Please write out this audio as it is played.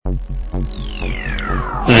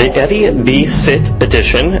The Eddie B. Sit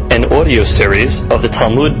edition and audio series of the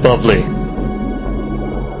Talmud Bavli.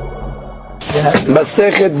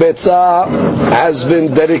 Masechet Beitza has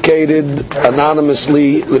been dedicated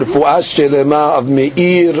anonymously to the Refuah Shelema of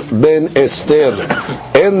Meir ben Esther.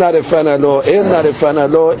 Inna refana lo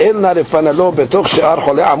betoch she'ar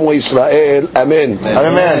cholei Amo Yisrael. Amen.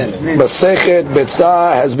 Amen. Masechet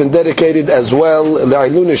Beitza has been dedicated as well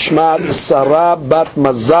Le'ilun Nishmat Sarah bat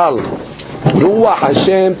Mazal. Ruach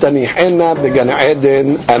Hashem Tanihena Began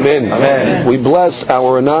Eden. Amen. Amen. We bless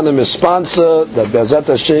our anonymous sponsor that Be'ezat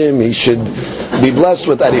Hashem he should be blessed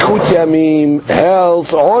with Arichut Yamim, health,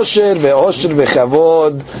 Osher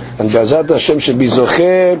veChavod, and Be'ezat Hashem should be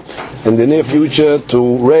Zocher in the near future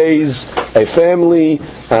to raise a family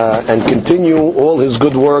and continue all his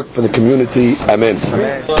good work for the community. Amen.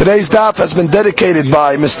 Today's daf has been dedicated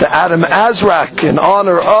by Mr. Adam Azrak in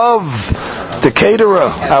honor of the caterer,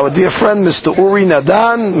 our dear friend Mr. Uri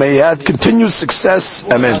Nadan. May he have continued success.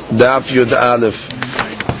 Amen. Daf Yud Aleph.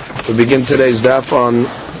 We begin today's daf on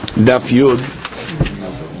Daf Yud,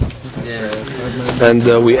 and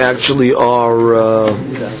we actually are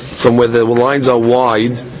from where the lines are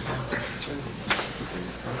wide.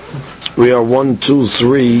 We are 1, 2,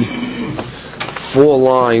 3, 4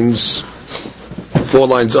 lines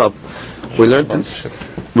up. We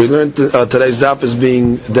learned today's daf is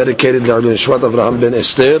being dedicated to Shvat Avraham ben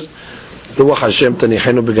Esther. Ruach Hashem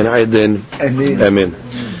Tanihenu Began Eden. Amen.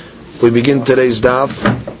 We begin today's daf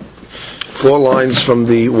 4 lines from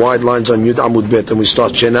the wide lines on Yud Amud Bet, and we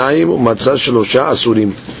start Shenayim Umatzah Shelosha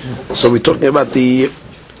Asurim. So we're talking about the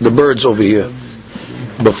birds over here.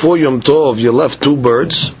 Before Yom Tov, you left 2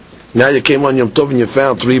 birds. Now you came on Yom Tov and you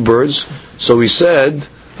found 3 birds. So we said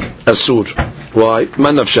Asur. Why?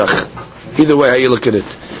 Man nafshach. Either way, how you look at it.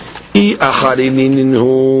 I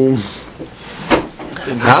acharininu.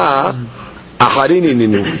 Ha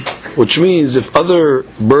acharininu. Which means if other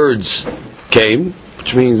birds came,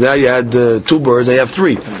 which means now you had 2 birds, now you have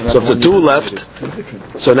 3. So if the 2 left,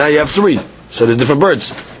 so now you have 3. So there's different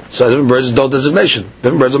birds. So different birds don't designation.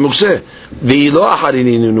 Different birds are mukseh. V'lo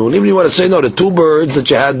acharininu. Even if you want to say no, the 2 birds that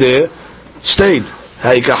you had there stayed.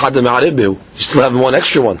 You still have 1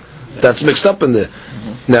 extra one. That's mixed up in there.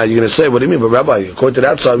 Now you're going to say, what do you mean? But Rabbi, according to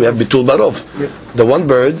that side, we have bitul barov. The 1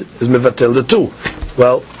 bird is mevatel the 2.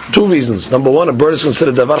 Well, 2 reasons. Number 1, a bird is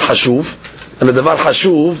considered davar hashuv, and the davar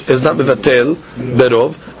hashuv is not mevatel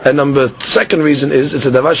barov. And number 2nd reason is it's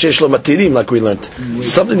a davar sheish lo matirim, like we learned.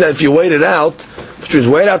 Something that if you wait it out, which means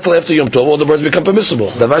wait out till after Yom Tov, all the birds become permissible.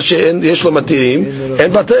 Davar sheish lo matirim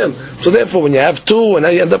and batel. So therefore, when you have 2 and now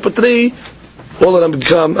you end up with 3, all of them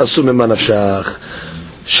become asum manafshach.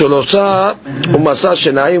 Sholosha umasa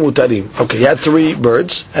shenayim utarim. Okay, you had 3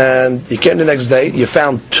 birds, and you came the next day, you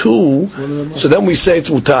found 2, so then we say it's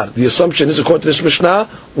mutar. The assumption is, according to this Mishnah,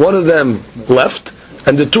 1 of them left,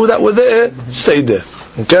 and the 2 that were there stayed there.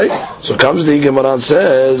 Okay? So comes the Gemara and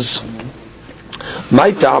says,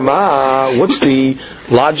 my ta'ama, what's the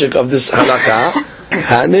logic of this halakha?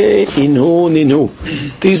 Hane inhu ninhu.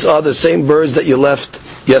 These are the same birds that you left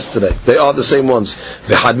yesterday. They are the same ones.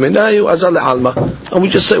 And we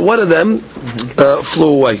just say one of them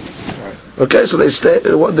flew away. Okay, so they stayed.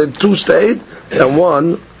 The 2 stayed and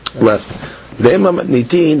 1 left. Let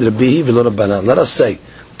us say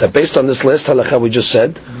that based on this last halakha we just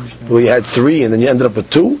said, we had 3 and then you ended up with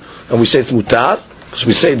 2, and we say it's mutar, so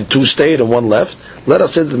we say the 2 stayed and 1 left. Let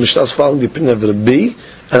us say that the Mishnah is following the opinion of Rabbi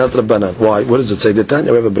and not Rabbanan. Why? What does it say? The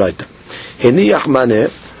Tanya, we have a Braita.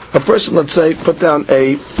 A person, let's say, put down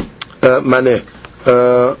a maneh,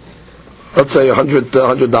 let's say $100. It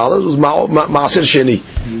was ma'asir sheni.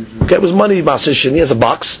 Okay, it was money ma'asir sheni. He has a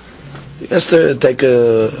box. He has to take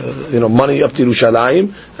money up to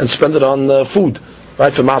Yerushalayim and spend it on food,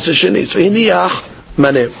 right? For ma'asir sheni. So hiniyach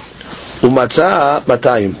maneh umatzah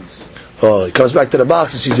matayim. Oh, he comes back to the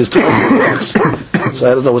box and sees there's $200. So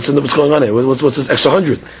I don't know what's going on here. What's this extra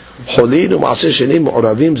 100? Cholin u'ma'asir sheni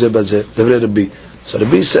mu'oravim ze bazeh. Devrei Rabbi. So the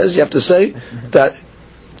B says you have to say that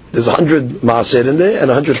there's 100 ma'aser in there and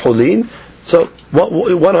 100 holin. So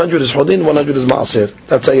 100 is holin, 100 is ma'aser.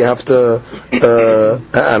 That's how you have to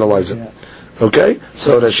analyze it. Okay?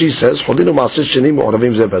 So Rashi says holin u'ma'aser sheni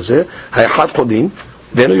mu'oravim ze bazeh. Hayachat holin.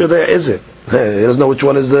 Then you're there, is it? He doesn't know which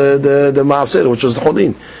one is the ma'aser, which was the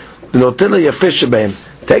holin.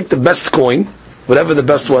 Take the best coin, whatever the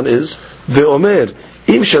best one is. Ve'omer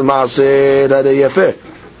im shel ma'aser harei yafeh.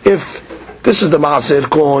 If this is the Maaser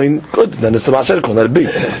coin, good, then it's the Maaser coin, let it be.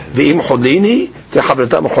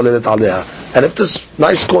 And if this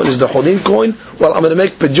nice coin is the Holin coin, well, I'm going to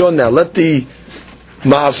make Pidyon now. Let the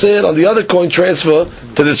Maaser on the other coin transfer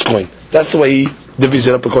to this coin. That's the way he divvies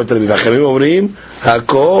it up according to the Rabbi. Hachamim omrim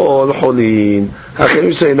hakol cholin.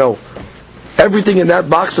 Hachamim say no. Everything in that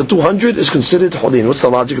box, the 200, is considered cholin. What's the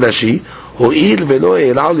logic? Rashi, ho'il velo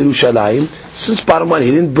elal Yerushalayim. Since bottom line,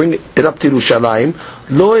 he didn't bring it up to Yerushalayim.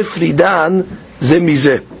 Lo efridan ze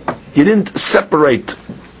mizeh. He didn't separate.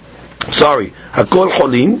 Sorry, hakol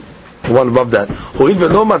cholin. The one above that. Ho'il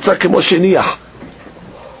velo matzah kemo sheniach.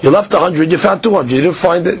 You left 100, you found 200. You didn't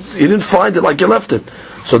find it. You didn't find it like you left it.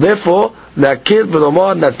 So therefore, lakil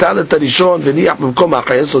v'lomar natalet harishon v'niach b'mkom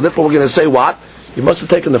acher. So therefore, we're going to say what? You must have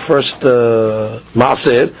taken the first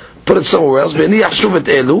maaser, put it somewhere else. V'niach shuv et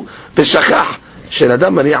elu v'shachach.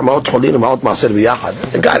 She'adam maniach ma'ot cholin u'ma'ot maaser v'yachad.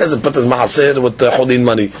 The guy doesn't put his maaser with the cholin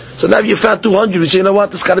money. So now you found 200. You say, you know what?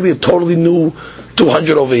 This got to be a totally new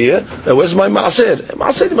 200 over here. Where's my maaser?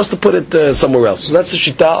 Maaser, you must have put it somewhere else. So that's the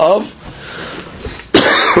shita of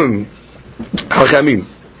Hachamim.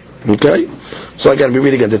 Okay? So again, we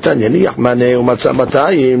read again. The Tanya niach maneh u'matzah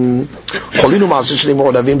matayim cholin u'maaser shneim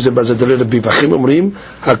u'olavim ze bazadre Rabbi v'achim umrim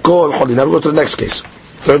hakol cholin. Now we go to the next case.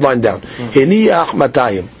 Third line down. Niach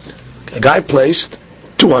matayim. A guy placed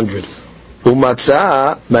 200.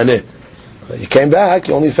 U'matzah maneh. He came back.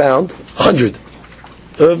 He only found 100.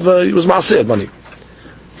 It was maaser money.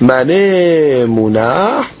 Maneh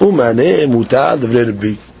munach u'maneh mutal devre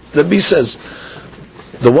Rabbi. Rabbi says,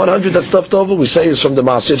 the 100 that's left over, we say, is from the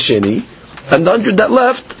Maaser Sheni, and the 100 that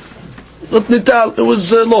left, it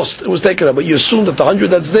was lost, it was taken up. But you assume that the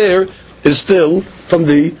 100 that's there is still from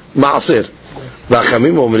the Maaser.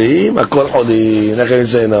 V'achamim omrim, akol cholin. Hachamim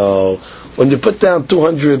say, no. When you put down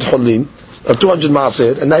 200 cholin, or 200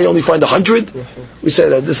 Maaser, and now you only find 100, we say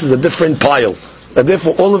that this is a different pile. And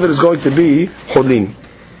therefore, all of it is going to be cholin.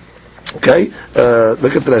 Okay?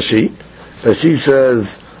 Look at Rashi. Rashi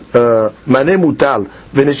says, Maneh mutal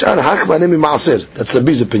v'nish'ar hach maneh mima'aser. That's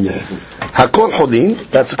Rabbi's opinion. Hakol cholin.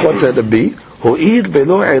 That's according to Rabbi. Ho'id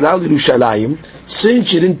velo elal Yerushalayim.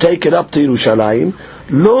 Since you didn't take it up to Yerushalayim,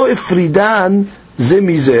 lo ifridan ze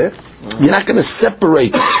mizeh. You're not going to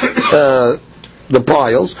separate the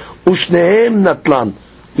piles. Ushnehem natlan.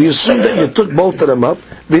 We assume that you took both of them up.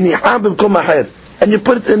 V'ni'am b'mkom acher. And you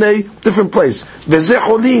put it in a different place. V'zeh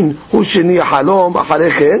cholin hu sheni halom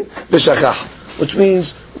acharechen v'shachach. Which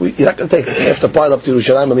means you're not going to take half the pile up to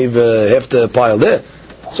Yerushalayim and leave half the pile there.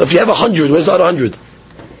 So if you have 100, where's the other 100?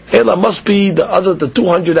 Ela must be the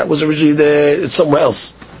 200 that was originally there. It's somewhere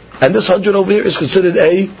else. And this 100 over here is considered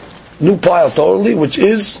a new pile totally, which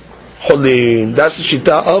is cholin. That's the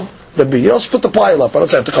shita of Rabbi. You don't split the pile up. I don't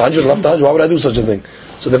say I took 100 and left 100. Why would I do such a thing?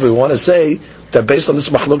 So therefore we want to say that based on this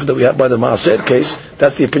machlok that we have by the Maaser case,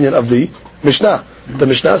 that's the opinion of the Mishnah. The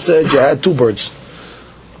Mishnah said you had 2 birds.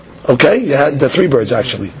 Okay, you had 3 birds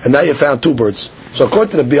actually, and now you found 2 birds. So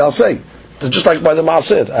according to the I'll say, just like by the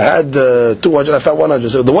Maaser, I had 200, I found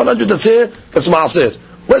 100. So the 100 that's here, that's Maaser.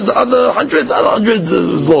 Where's the other 100? The other 100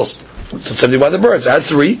 is lost. So same thing by the birds. I had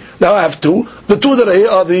 3, now I have 2. The 2 that are here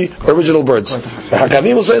are the original birds.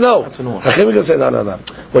 Hachamim will say no. Hachamim will say no.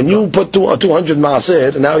 When you put 200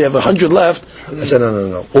 Maaser, and now you have 100 left, I said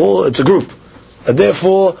no. Oh, it's a group. And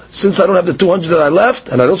therefore, since I don't have the 200 that I left,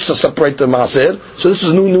 and I don't separate the maaser, so this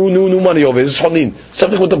is new money over here. This is cholin.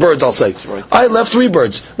 Something with the birds, I'll say. Right. I left 3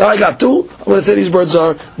 birds. Now I got 2. I'm going to say these birds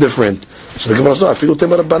are different. So the Gemara says,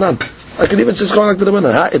 I can even say it's going like to the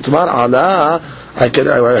Banan. I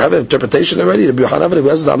have an interpretation already. Rabbi Yochanan Rabbi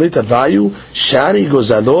Elazar Amrit Avayu Shari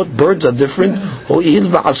Gozalot. Birds are different. Ho'il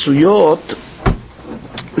va'asuyot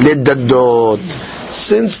ledadot.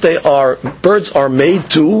 Since birds are made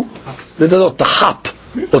to hop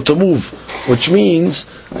or to move, which means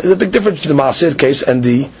there's a big difference between the Maaser case and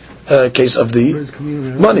the case of the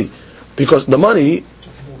money, because the money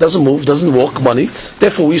doesn't move, doesn't walk money.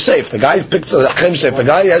 Therefore, we say if the guy picks if a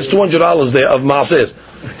guy has $200 there of Maaser,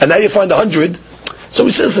 and now you find 100, so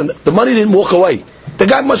we say, listen, the money didn't walk away. The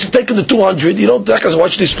guy must have taken the 200. You don't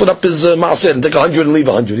watch he split up his Maaser and take 100 and leave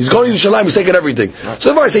 100. He's going to Yerushalayim, he's taking everything.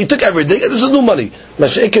 So if I say he took everything, this is new money.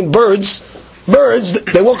 Mashiach birds,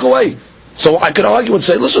 they walk away. So I could argue and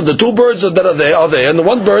say, listen, the 2 birds that are there, and the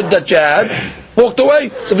 1 bird that you had walked away.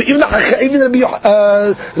 So even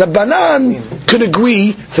Rabbanan could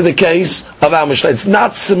agree to the case of our Mishnah. It's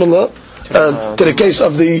not similar to the case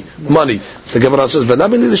of the money. So the Gemara says, why did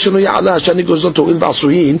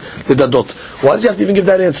you have to even give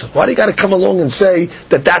that answer? Why do you got to come along and say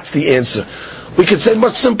that that's the answer? We could say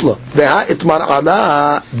much simpler. We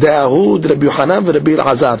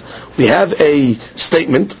have a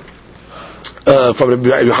statement from Rabbi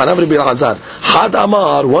Yochanan Rabbi Elazar. Had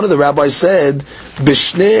Amar, one of the rabbis said,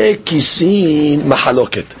 B'shnei kisin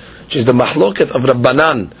mahaloket. Which is the mahloket of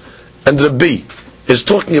Rabbanan and Rabbi, is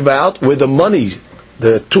talking about where the money,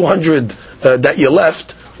 the 200 that you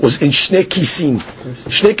left was in Shnei Kisin.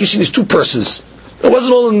 Shnei Kisin is 2 purses. It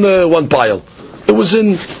wasn't all in one pile. It was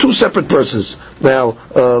in 2 separate purses. Now,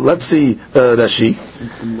 let's see Rashi.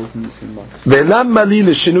 ולמה לי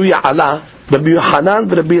לשינוי עלה רבי יוחנן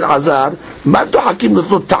ורבי אלעזר מה דוחקים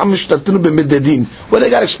לפנות טעם משתתנו במדדים? When I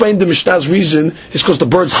got explained the Mishnah's reason is because the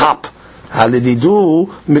birds hop. הלדידו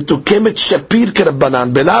מתוקמת שפיר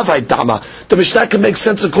כרבנן בלאו הייתמה. The Mishnah can make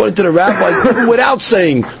sense according to the rabbis even without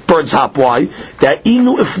saying birds hop. Why?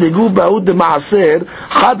 דהיינו הפלגו בהוד דמעשר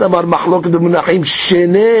חד אמר מחלוקת במונחים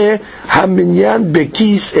שני המניין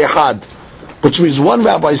בכיס אחד, which means one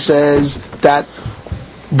rabbi says that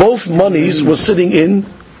both monies were sitting in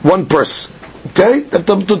one purse. Okay? The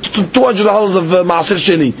 $200 of Ma'aser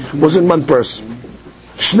Sheni was in one purse.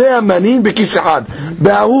 שני המנים בכיס אחד.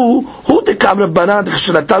 והוא, הוא דקם רבנן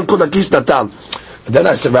כשנטל כל הכיס נטל. Then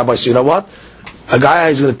I said, Rabbi, so you know what? A guy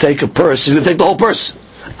is going to take a purse, he's going to take the whole purse.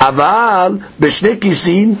 אבל בשני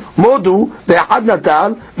כיסים מודו דאחד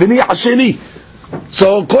נטל וניח השני.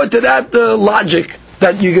 So according to that logic,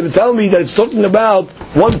 that you're going to tell me that it's talking about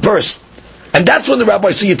one purse. And that's when the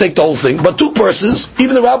rabbis say you take the whole thing. But 2 purses,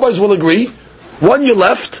 even the rabbis will agree, one you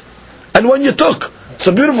left, and one you took.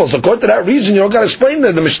 So beautiful. So according to that reason, you don't got to explain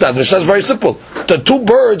the Mishnah. The Mishnah is very simple. The 2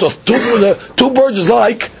 birds, or 2 birds is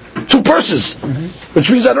like 2 purses. Which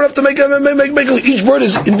means I don't have to make each bird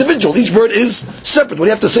is individual. Each bird is separate. When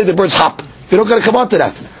you have to say the birds hop, you don't got to come on to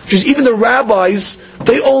that. Because even the rabbis,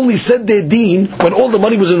 they only said their deen when all the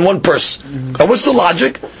money was in one purse. And what's the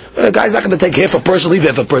logic? A guy's not going to take half a purse and leave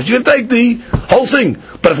half a purse. You can take the whole thing.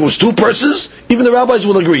 But if it was 2 purses, even the rabbis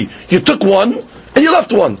will agree. You took one and you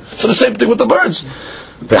left one. So the same thing with the birds.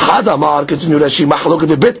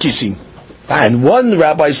 And one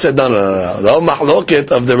rabbi said, no. The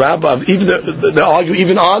mahloket of the rabbi, even they argue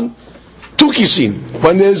even on 2 kisim,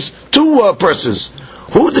 when there's 2 purses.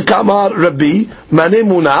 Hu de kamar rabbi mane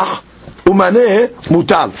munach umane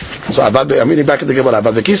mutal. So I'm reading back at the Gemara.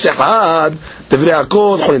 But bekis echad devrei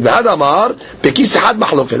hakol cholin. V'had amar bekis echad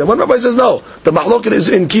mahloket. And one rabbi says no. The mahloket is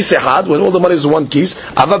in kis echad when all the money is in one kis.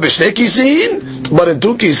 Ava b'shnei kisin, but in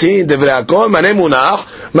 2 kisin devrei hakol mane munach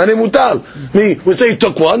mane mutal. Me, we say he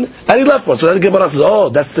took one and he left one. So then the Gemara says,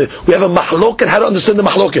 we have a mahloket. How to understand the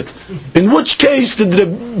mahloket? In which case did the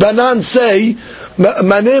Banan say? The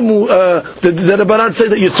Rabbanan say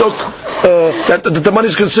that you took that the money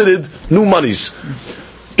is considered new monies,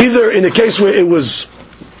 either in a case where it was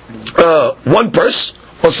 1 purse,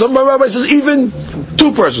 or some rabbi says even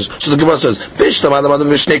 2 purses. So the Gemara says,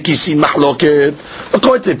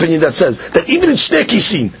 according to the opinion that says that even in Shnei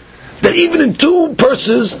Kisin, that even in 2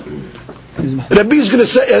 purses, Rabbi is going to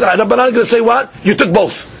say, Rabbanan is going to say what? You took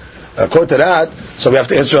both. According to that, so we have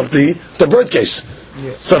to answer up the bird case.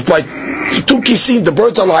 Yeah. So if by 2 kisim, the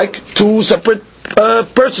birds are like 2 separate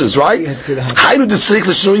purses, right? Then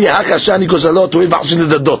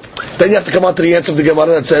you have to come out to the answer of the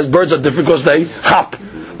Gemara that says birds are different because they hop,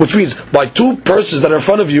 which means by 2 purses that are in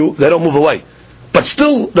front of you, they don't move away. But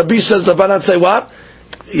still, Rabbi says, the Banan say what?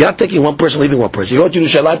 You're not taking 1 person, leaving 1 person. You want you to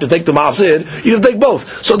Shalat to take the Ma'asir, you have to take both.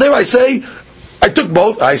 So there I say, I took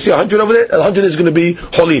both. I see 100 over there, 100 is going to be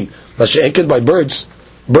Holin. Mashiach by birds.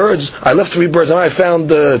 I left 3 birds and I found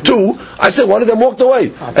 2. I said 1 of them walked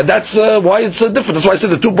away, and that's why it's different. That's why I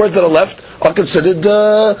said the 2 birds that are left are considered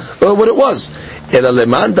what it was.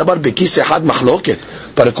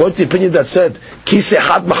 But according to the opinion that said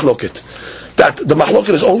kisehad mahloket, that the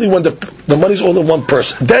mahloket is only when the money is only in 1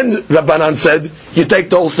 purse. Then Rabbanan said you take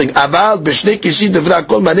the whole thing. Aval b'shnei kisim devra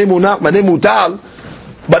kol maneh munach maneh mutal.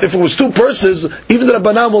 But if it was 2 purses, even the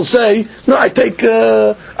Rabbanan will say, no, I take 1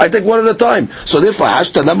 at a time. So therefore,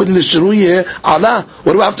 what do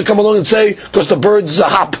I have to come along and say? Because the birds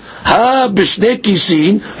hop.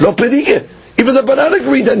 Even the Rabbanan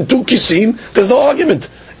agreed that in 2 kisim, there's no argument.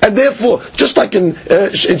 And therefore, just like in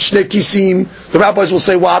Shnei Kisim, the rabbis will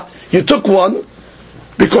say what? You took 1,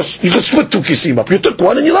 because you could split 2 kisim up. You took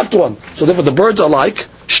 1 and you left 1. So therefore the birds are like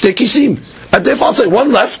Shnei Kisim. And therefore I'll say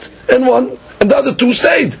 1 left and 1, and the other 2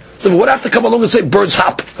 stayed. So what I have to come along and say birds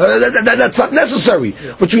hop? That's not necessary.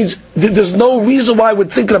 Which means there's no reason why I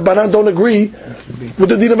would think that Banan don't agree with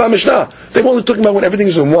the Din of Mishnah. They're only talking about when everything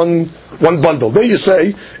is in one bundle. There you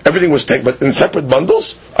say everything was taken, but in separate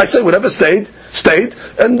bundles, I say whatever stayed,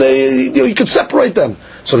 and you could separate them.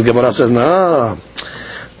 So the Gemara says, nah.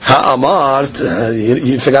 Ha'amart,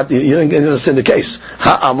 you forgot, you didn't understand the case.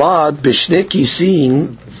 Ha'amart b'shnei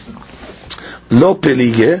kisim lo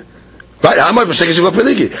pelige. Right, Amar b'shnei kisim lo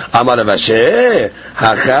pelige. Amar avashe,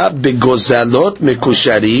 hacha begozalot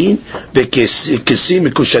mekusharim v'kisim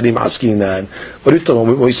mekusharim askinan. What are you talking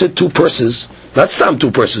about? When we said 2 purses, that's not 2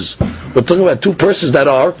 purses. We're talking about 2 purses that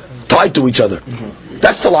are tied to each other.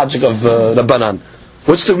 That's the logic of Rabbanan.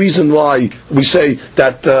 What's the reason why we say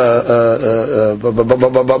that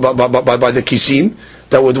by the kisim,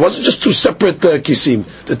 that it wasn't just two separate kisim.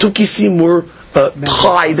 The two kisim were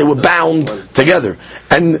tied, they were bound together.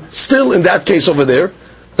 And still in that case over there,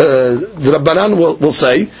 the Rabbanan will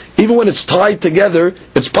say, even when it's tied together,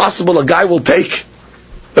 it's possible a guy will take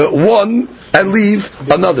one and leave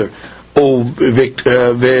another.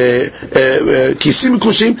 Kisim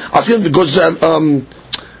kushim, asking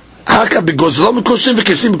haka bigozlo mikushim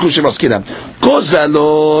v'kisim mikushim askinam.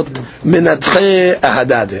 Gozalot menatche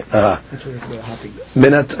ahadade.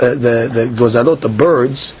 The gozalot, the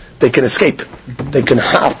birds, they can escape, they can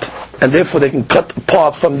hop, and therefore they can cut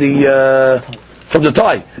apart from the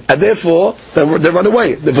tie, and therefore they run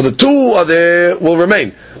away. Therefore the two are there will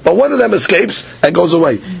remain, but one of them escapes and goes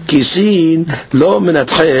away. Kisin lo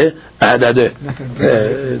menatche ahadade.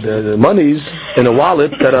 The monies in a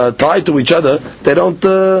wallet that are tied to each other, they don't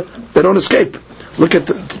escape. Look at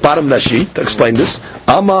the bottom of the sheet to explain this.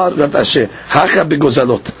 Amar Rav Asher haka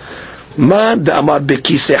bigozalot. Man da amar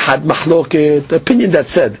bekise had mahloket. The opinion that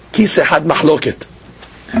said kise had mahloket.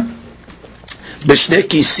 B'shnei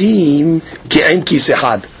kisim ki'ain kise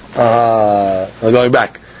had. Going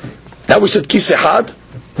back. That was said kise had.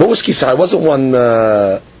 What was kise had? It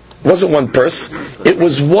wasn't one purse. It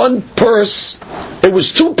was one purse. It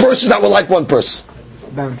was two purses that were like one purse.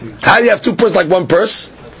 How do you have two purses like one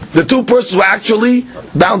purse? The two purses were actually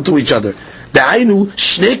bound to each other. Da'ainu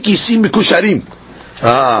shnei kisim mikusharim.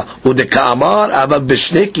 Udeka'amar avad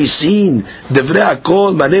b'shnei kisim devrei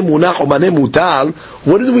hakol maneh munach or maneh mutal.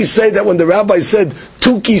 What did we say that when the rabbi said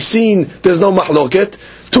two kisim, there's no mahloket?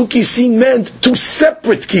 Two kisim meant two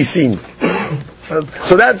separate kisim.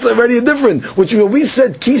 So that's already different. Which when we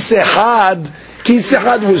said kisehad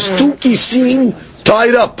was two kisim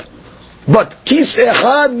tied up, but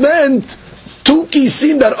kisehad meant two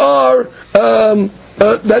kisim that are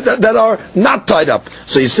that are not tied up.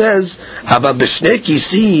 So he says, "Ava b'shnei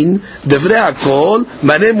kisim devrei hakol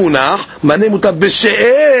maneh munach maneh mutal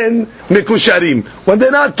b'she'en mekusharim." When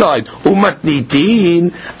they're not tied,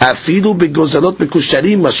 umatnitin afidu begozalot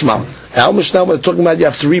mekusharim mashma. How much now when we're talking about you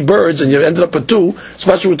have three birds and you ended up with two,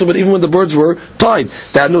 especially we're talking about even when the birds were tied.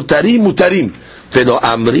 Ta'anutarim mutarim. ולא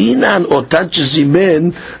אמרינן אותן שזימן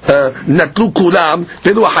נטלו כולם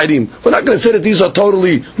ולא אחרים. We're not going to say that these are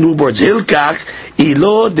totally new birds. הלקח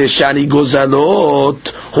אילו דשני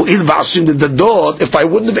גוזלות הואיל ועשים לדדות. If I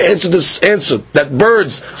wouldn't have answered this answer that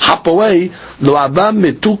birds hop away, לא עבם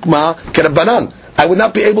מתוקמה כרבנן. I would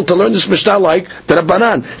not be able to learn this Mishnah like the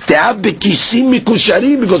Rabbanan. Te'ab bekisim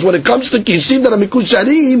mikusharim, because when it comes to kisim that are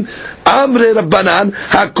mikusharim, amre Rabbanan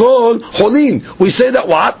hakol holin. We say that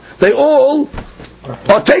what? They all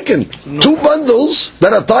are taken. Two bundles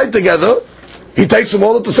that are tied together, he takes them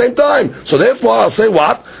all at the same time. So therefore I'll say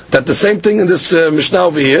what? That the same thing in this Mishnah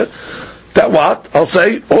over here, that what? I'll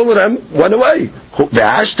say all of them went away. I'll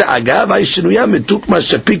say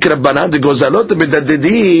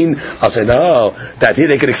no, that here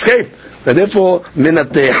they can escape. And therefore, I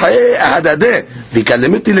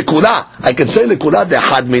can say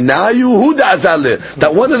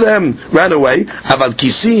that one of them ran away.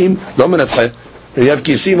 You have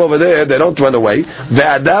kisim over there, they don't run away.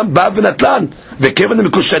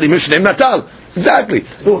 Exactly.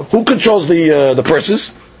 Who controls the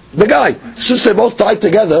purses? The guy. Since they're both tied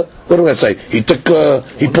together, what do I say? He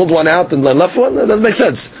pulled one out and left one? That doesn't make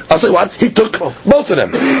sense. I'll say what? He took both of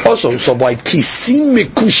them. Also, so by kisim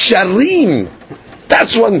mikusharim,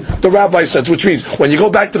 that's when the rabbi says, which means, when you go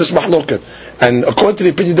back to this mahloket, and according to the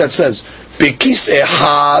opinion that says, bekis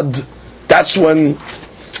ehad, that's when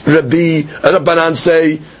Rabbanan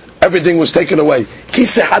say, everything was taken away.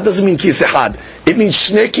 Kis ehad doesn't mean kis ehad. It means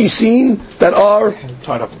shnei kisim that are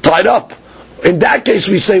tied up. In that case,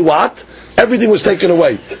 we say what? Everything was taken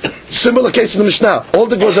away. Similar case in the Mishnah. All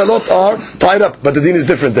the gozalot are tied up, but the din is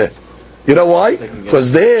different there. You know why?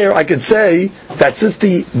 Because there, I could say that since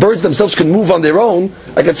the birds themselves can move on their own,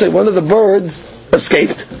 I could say one of the birds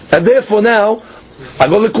escaped, and therefore now, I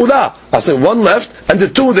go lekula. I say one left, and the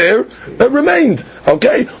two there remained.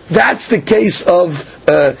 Okay? That's the case of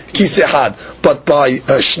kisehad. But by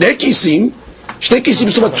shnei kisim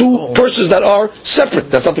is about two purses that are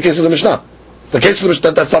separate. That's not the case of the Mishnah. The case of the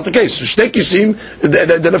Mishnah, that's not the case. Shnei kisim,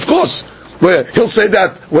 then of course, where he'll say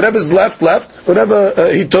that whatever's left, whatever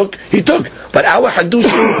he took. But our hadush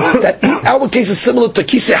is that our case is similar to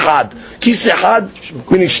kisehad. Kisehad,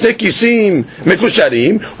 meaning shnei kisim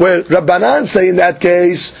mekusharim, where Rabbanan say in that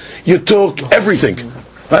case, you took everything.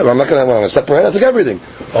 Right? I'm not going to separate. I took everything.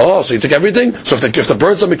 Oh, so you took everything? So if the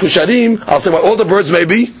birds are mikusharim, I'll say, well, all the birds may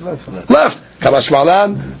be left. Kamash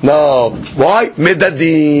malan? No. Why?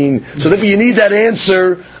 Medadin. So therefore you need that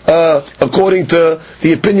answer according to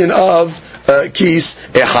the opinion of Kis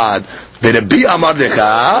Ehad. V'Rabbi Amar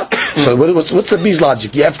Lecha. So what's the B's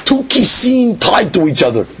logic? You have two kisim tied to each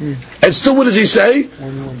other. And still what does he say?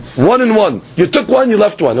 1 and 1. You took one, you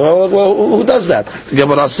left one. Well, who does that? The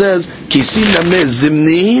Gemara says, kisim nameh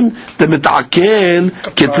zimnin demit'aken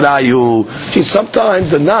kitrayu.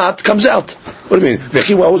 Sometimes the knot comes out. What do you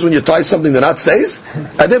mean? Always when you tie something, the knot stays?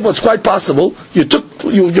 And therefore it's quite possible, you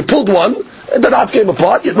pulled one, and the knot came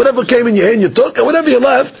apart. Whatever came in your hand, you took, and whatever you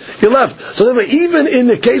left, you left. So therefore, even in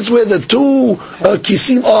the case where the two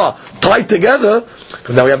kisim are tied together,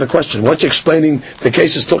 because now we have a question. Once you're explaining the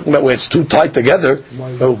case is talking about where it's two tied together,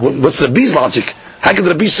 what's the B's logic? How can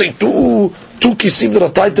the B say two kisim that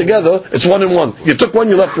are tied together, it's 1 and 1. You took one,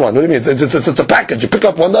 you left one. What do you mean? It's a package. You pick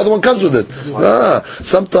up one, the other one comes with it.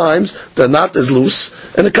 Sometimes the knot is loose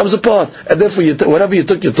and it comes apart. And therefore, whatever you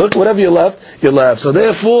took, whatever you left, you left. So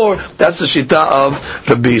therefore, that's the shita of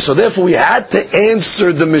the B. So therefore, we had to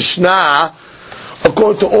answer the Mishnah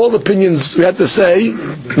according to all opinions. We had to say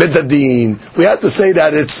medadin. We had to say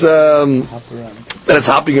that it's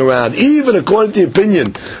hopping around. Even according to the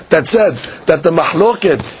opinion that said that the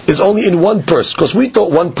mahloket is only in one purse, because we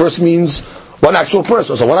thought one purse means one actual purse.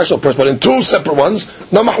 So one actual purse, but in two separate ones,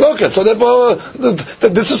 no mahloket. So therefore,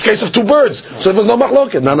 this is a case of two birds. So there was no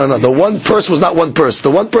mahloket. No. The one purse was not one purse.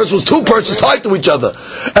 The one purse was two purses tied to each other.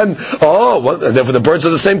 And therefore the birds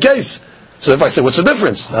are the same case. So if I say, what's the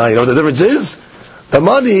difference? You know what the difference is? The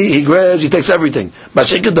money, he grabs, he takes everything. But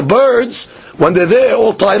the birds, when they're there,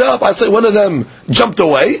 all tied up, I say one of them jumped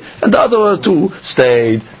away, and the other two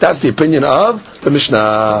stayed. That's the opinion of the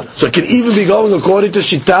Mishnah. So it can even be going according to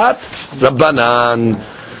Shitat Rabbanan.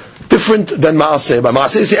 Different than Maaseh. By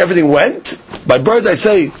Maaseh, you say everything went. By birds, I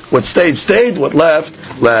say what stayed, stayed, what left.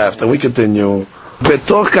 And we continue. So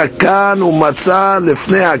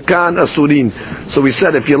we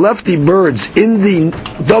said if you left the birds in the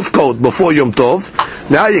dovecote before Yom Tov,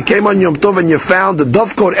 now you came on Yom Tov and you found the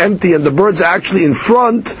dovecote empty and the birds are actually in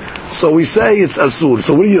front, so we say it's asur.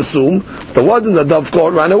 So what do you assume? The ones in the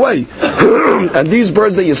dovecote ran away. And these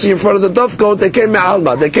birds that you see in front of the dovecote, they came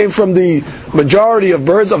me'alma. They came from the majority of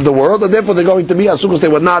birds of the world, and therefore they're going to be asur because they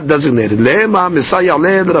were not designated. Let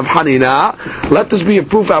this be a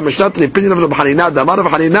proof of Mishnah to the opinion of Rav Hanina. Damar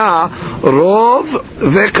Rav Hanina, rov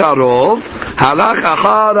vekarov, halach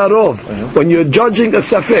achar arov. When you're judging a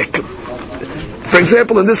safek, for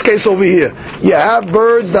example, in this case over here, you have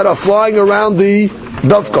birds that are flying around the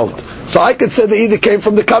dovecote. So I could say they either came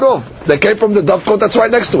from the karov, they came from the dovecote that's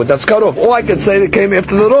right next to it, that's karov, or I could say they came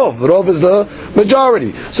after the rov. The rov is the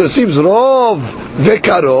majority. So it seems rov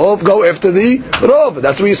vekarov go after the rov.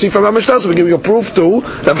 That's what you see from our Mishnah. So we're giving a proof to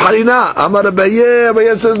Rav Hanina. Amar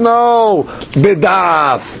Abaye says no.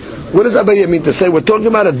 Bedaf. What does Abaye mean to say? We're talking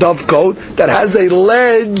about a dovecote that has a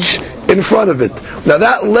ledge in front of it. Now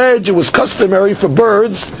that ledge, it was customary for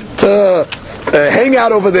birds to hang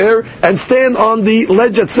out over there and stand on the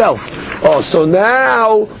ledge itself. So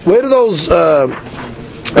now, where do those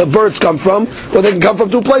birds come from? Well, they can come from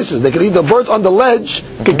two places. They can either, birds on the ledge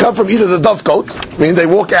can come from either the dovecote, meaning they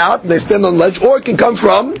walk out, they stand on the ledge, or it can come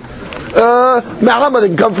from Ma'ama, they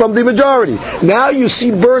can come from the majority. Now you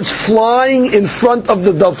see birds flying in front of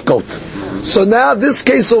the dovecote. So now this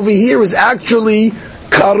case over here is actually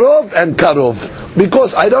karov and karov.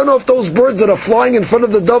 Because I don't know if those birds that are flying in front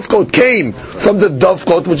of the dovecote came from the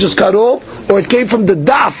dovecote, which is karov, or it came from the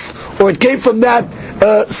daf, or it came from that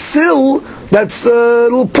sill, that's a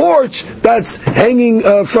little porch that's hanging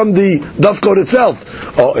from the dovecote itself.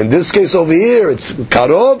 In this case over here, it's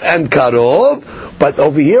karov and karov, but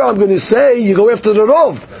over here I'm going to say you go after the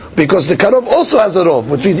rov, because the karov also has a rov,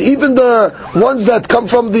 which means even the ones that come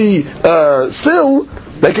from the sill,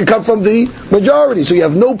 they can come from the majority. So you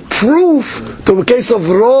have no proof to a case of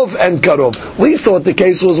rov and karov. We thought the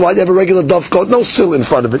case was why you have a regular dovecote, no sill in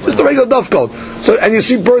front of it, just a regular dovecote. So, and you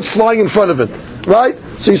see birds flying in front of it, right?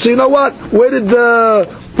 So you say, you know what? Where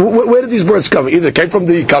did these birds come? Either it came from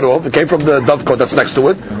the karov, it came from the dovecote that's next to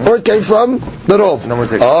it, or it came from the rov.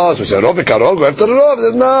 So you say rov and karov, go after the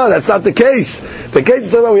rov. No, that's not the case. The case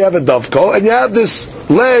is that we have a dovecote, and you have this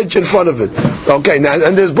ledge in front of it. Okay, now,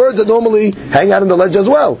 and there's birds that normally hang out on the ledge as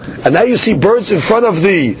well. And now you see birds in front of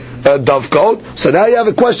the dovecote. So now you have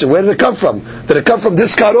a question: where did it come from? Did it come from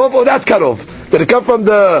this karov or that karov? Did it come from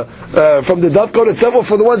the from the dovecote itself or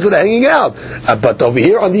for the ones that are hanging out. But over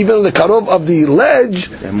here, even on the karov of the ledge,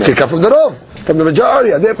 can come from the rov, from the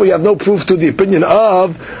majority, and therefore you have no proof to the opinion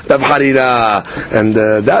of Rav Harira, and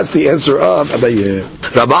that's the answer of Abaye.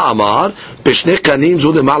 Rabba Amar, Peshne Kanim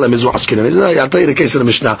Zu Lema'ala Mizu Askinan. I'll tell you the case in the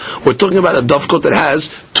Mishnah. We're talking about a dovecote that has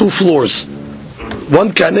 2 floors.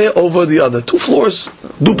 One kaneh over the other. 2 floors.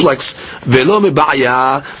 Duplex. Velo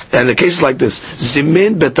mibaya. And the case is like this.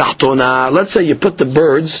 Zimin betahtona. Let's say you put the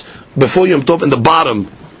birds before Yom Tov in the bottom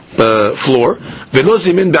floor. Velo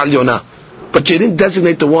zimin ba'alyona. But you didn't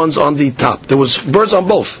designate the ones on the top. There was birds on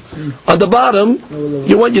both. On the bottom,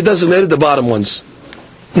 you designated the bottom ones.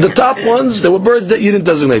 The top ones, there were birds that you didn't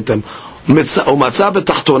designate them. Umatzah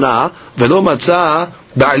betahtona. Velo matzah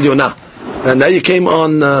ba'alyona. And now you came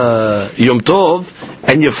on Yom Tov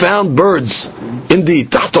and you found birds in the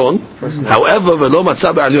tahton. However, velo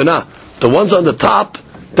matzah ba'alyona, the ones on the top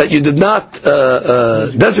that you did not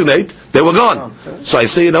designate, they were gone. So I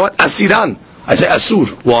say, you know what? Asiran. I say asur.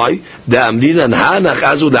 Why? I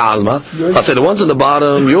say the ones on the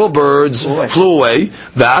bottom, your birds flew away.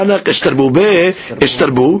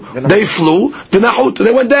 They flew.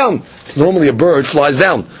 They went down. Normally a bird flies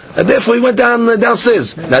down, and therefore he went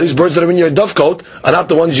downstairs. Now these birds that are in your dovecote are not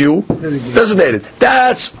the ones you designated.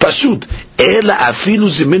 That's pashut. Ela afilu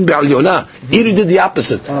zimin be'alyona. Here you did the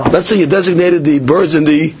opposite. Let's say you designated the birds in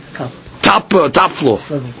the top floor.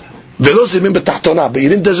 Velo zimin betahtona, but you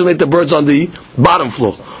didn't designate the birds on the bottom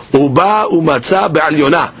floor. Uba umatzah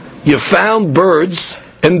be'alyona. You found birds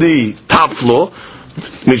in the top floor,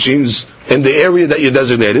 which means in the area that you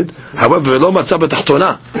designated. However, velo matzah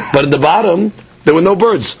betahtona. But in the bottom, there were no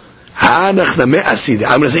birds. I'm going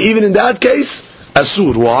to say, even in that case,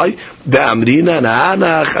 asur. Why?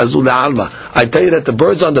 I tell you that the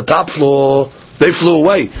birds on the top floor, they flew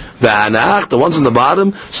away. The ones on the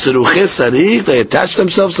bottom, they attached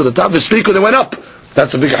themselves to the top. They went up.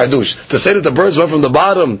 That's a big hadush. To say that the birds went from the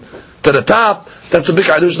bottom to the top, that's a big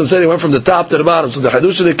hadush. To say they went from the top to the bottom. So the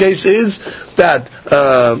hadush of the case is that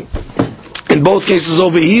in both cases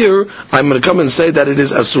over here, I'm going to come and say that it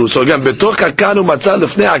is asur. So again, betoch hakan umatzah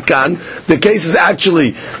lefnei hakan. The case is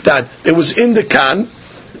actually that it was in the kan,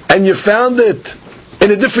 and you found it in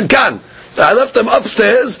a different kan. I left them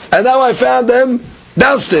upstairs, and now I found them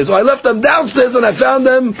downstairs. Or I left them downstairs, and I found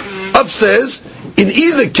them upstairs. In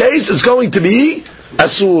either case, it's going to be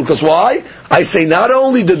asur. Because why? I say not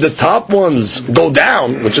only did the top ones go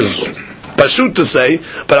down, which is pashut to say,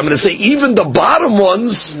 but I'm going to say even the bottom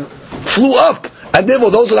ones flew up, and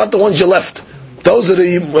therefore those are not the ones you left. Those are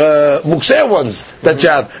the mukseh ones that you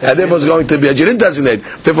have, and therefore it's going to be, you didn't designate,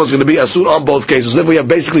 therefore it's going to be asur on both cases. Therefore we have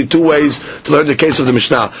basically 2 ways to learn the case of the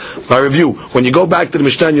Mishnah. I review. When you go back to the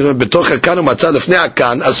Mishnah and you learn betoch hakan umatzah lefnei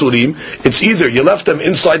hakan asurim, it's either you left them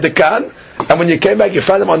inside the kan, and when you came back you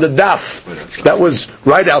found them on the daf that was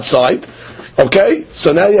right outside. Okay,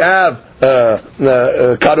 so now you have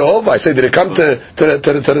karov. I say, did it come to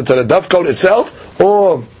the dovecote itself,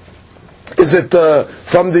 or is it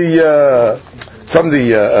from the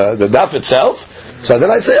daf itself? So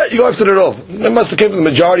then I say, you go after the rov. It must have came from the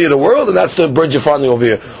majority of the world, and that's the bird you're finding over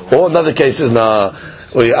here. Or another case is,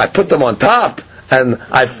 I put them on top, and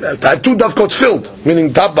I had 2 dovecotes filled,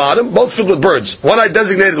 meaning top bottom, both filled with birds. One I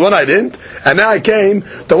designated, one I didn't, and now I came,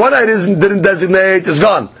 the one I didn't designate is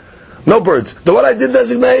gone. No birds. The one I did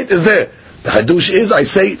designate is there. The hadush is, I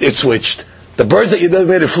say, it switched. The birds that you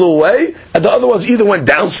designated flew away, and the other ones either went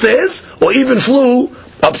downstairs, or even flew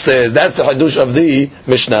upstairs. That's the hadush of the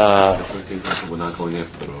Mishnah. The first case, we're not going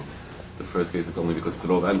after the rov. The first case is only because it's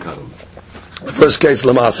rov and karov. The first case,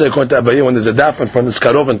 Lama'aseh, according to Abaye, when there's a daf in front, it's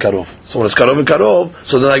karov and karov. So when it's karov and karov,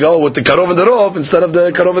 so then I go with the karov and the rov instead of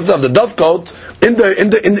the karov itself. The dovecote, in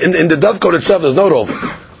the dovecote itself, there's no rov.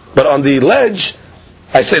 But on the ledge,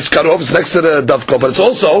 I say it's karov, it's next to the dovecote, but it's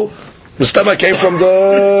also, the stomach came from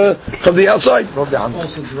the outside.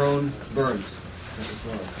 Also drone birds.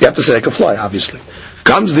 You have to say they can fly, obviously.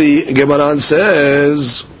 Comes the Gemara and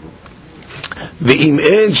says, V'im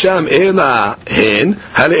en sham ela hen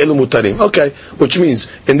hale elu mutarim. Okay, which means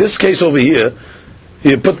in this case over here,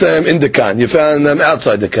 you put them in the can, you found them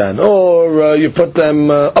outside the can, or you put them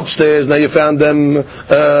upstairs, now you found them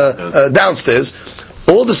downstairs.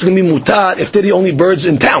 All this is going to be mutar if they're the only birds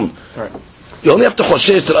in town. Right. You only have to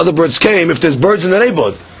choshesh that other birds came if there's birds in the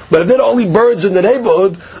neighborhood. But if they're the only birds in the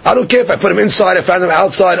neighborhood, I don't care if I put them inside, I found them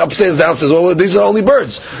outside, upstairs, downstairs. Well, these are only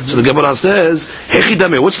birds. So the Gemara says,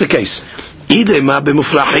 Hechidame, what's the case? If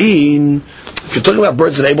you're talking about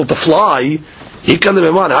birds that are able to fly, what do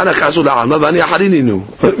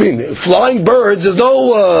you mean? Flying birds, there's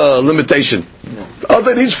no limitation.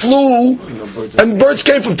 Other these flew And birds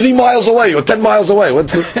came from 3 miles away or 10 miles away. What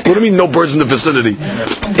do you mean no birds in the vicinity?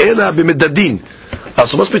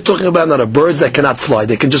 So must be talking about not birds that cannot fly,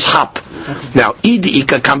 they can just hop. Now, if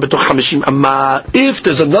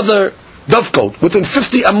there's another dovecote within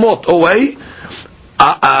 50 amot away,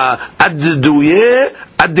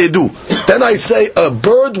 then I say a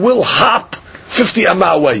bird will hop 50 amma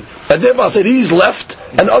away. And therefore I said he's left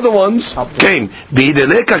and other ones came. And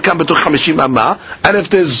if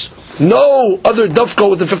there's no other dovecote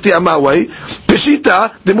within 50 amma away,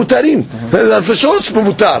 Peshita de mutarim. For sure it's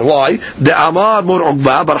mutar. Why? The amar mur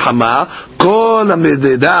uqba barhama kol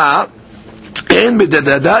mededa and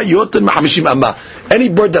mededa yoten ma50 amma. Any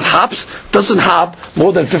bird that hops doesn't hop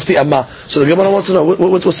more than 50 amma. So the Gemara wants to know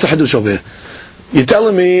what's the hadush over here. You're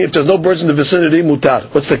telling me if there's no birds in the vicinity, mutar.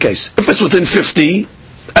 What's the case? If it's within 50,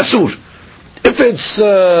 asur. If it's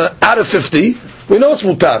out of 50, we know it's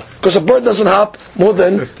mutar, because a bird doesn't hop more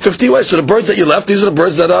than 50 ways. So the birds that you left, these are the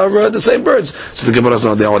birds that are the same birds. So the Gemara says,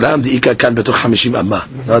 no,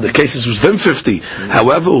 the case is within 50.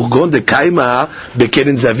 However,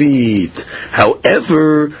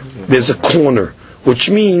 however, there's a corner, which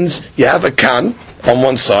means you have a can on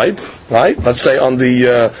one side, right? Let's say on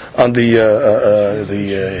the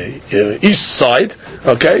east side,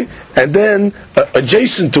 okay, and then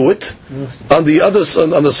adjacent to it, on the other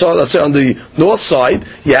on the side, let's say on the north side,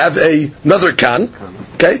 you have another can,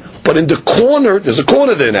 okay. But in the corner, there's a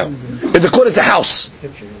corner there now. In the corner is a house,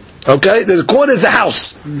 okay. The corner is a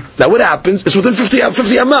house. Now what happens? It's within 50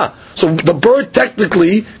 amma. So the bird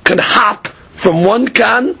technically can hop from one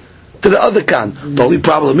can to the other can. The only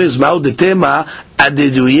problem is, I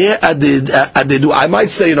might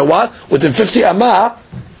say, you know what? Within 50 amma,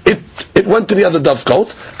 it went to the other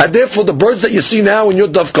dovecote, and therefore the birds that you see now in your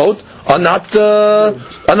dovecote are not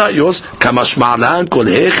yours.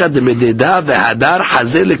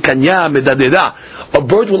 A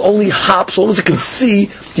bird will only hop so long as it can see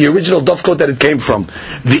the original dovecote that it came from.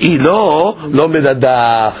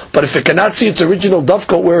 But if it cannot see its original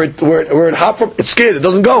dovecote where it hopped from, it's scared, it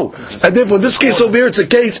doesn't go. And therefore, in this case over here, it's a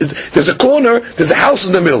case. There's a corner, there's a house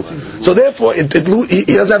in the middle. So therefore, he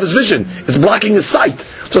doesn't have his vision. It's blocking his sight.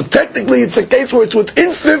 So technically, it's a case where it's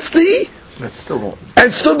within 50,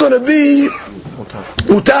 and still going to be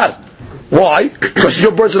mutar. Why? Because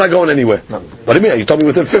your birds are not going anywhere. What do you mean? You told me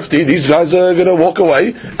within 50, these guys are going to walk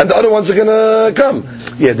away, and the other ones are going to come.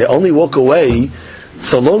 Yeah, they only walk away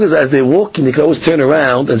so long as they're walking, they can always turn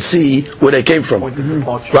around and see where they came from.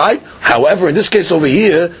 Right? However, in this case over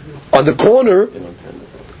here, on the corner,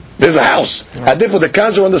 there's a house. And therefore the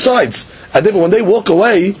cans are on the sides. And therefore when they walk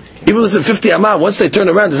away, even if it's 50 amma, once they turn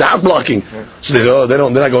around, there's a house blocking. So they're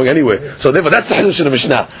not going anywhere. So therefore that's the hadush of the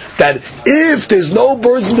Mishnah. That if there's no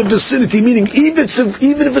birds in the vicinity, meaning even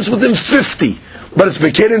if it's within 50, but it's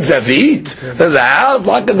Bekirin Zavit, there's a house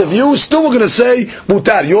blocking the view, still we're going to say,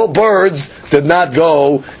 mutar, your birds did not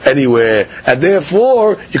go anywhere. And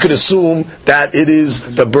therefore, you can assume that it is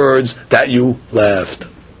the birds that you left.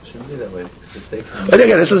 But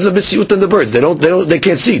again, this is a misyut on the birds. They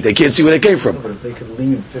can't see. They can't see where they came from. But if they could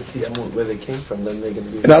leave 50 where they came from, then they're going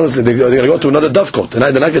to be. And obviously, they're going to go to another dovecote.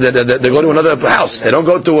 They go to another house. They don't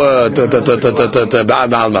go to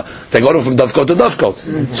Ba'al. They go from dovecote to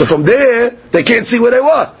dovecote. So from there, they can't see where they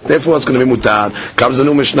were. Therefore, it's going to be mutar. Comes the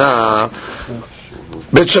new Mishnah.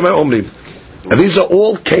 Bet Shemai Omrim. And these are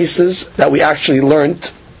all cases that we actually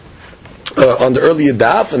learned on the earlier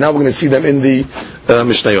daf, and now we're going to see them in the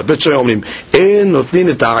Mishnayot. Bet Shemai Omrim. En notnin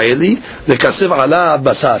et ha'eli lekasev ala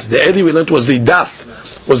basar. The eli we learned was the daf,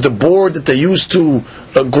 was the board that they used to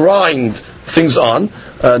grind things on.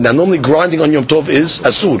 Now normally grinding on Yom Tov is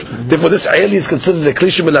asur. Therefore this eli is considered a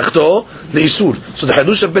klish melachto, the isur. So the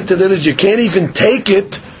hadush of Bet Hillel is you can't even take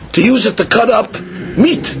it to use it to cut up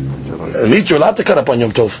meat. Meat you're allowed to cut up on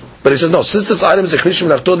Yom Tov. But he says, no, since this item is a klish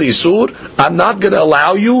melachto, the isur, I'm not going to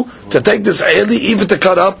allow you to take this eli even to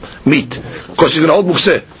cut up meat. Because you're going to hold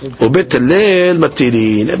mukseh. Bet Hillel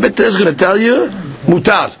matirin. Bet Hillel is going to tell you,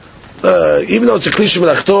 mutar. Even though it's a klish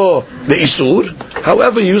melachto, the isur,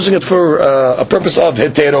 however, you're using it for a purpose of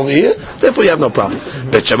heter over here, therefore you have no problem.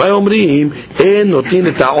 Bet Shammai Omrim, en notin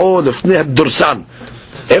et ha'o lefnei dursan.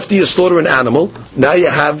 After you slaughter an animal, now you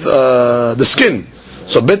have the skin.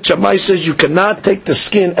 So Bet Shammai says you cannot take the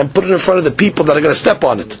skin and put it in front of the people that are going to step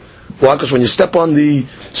on it. Why? Because when you step on the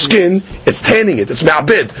skin, it's tanning it, it's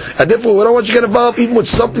ma'abid. And therefore, we don't want you to get involved even with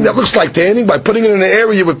something that looks like tanning by putting it in an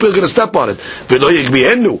area where people are going to step on it. We're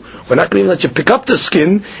not going to let you pick up the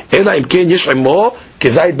skin,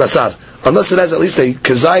 unless it has at least a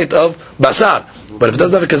kezayit of basar. But if it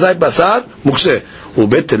doesn't have a kezayit basar, mukseh.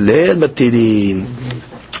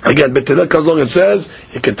 Again, Beit Hillel comes along and says,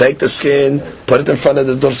 you can take the skin, put it in front of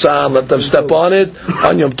the Dorsan, let them step on it,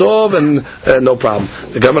 on Yom Tov, and no problem.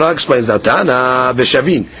 The Gemara explains that, Tana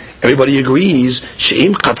v'shavin. Everybody agrees,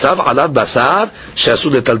 she'im qatzav alav basar, she'asu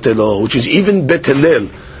letaltelo, which is even Beit Hillel.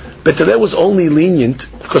 Beit Hillel was only lenient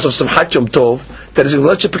because of some Hach Yom Tov, that he's going to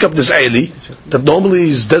let you pick up this Eili, that normally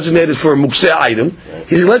is designated for a mukseh item.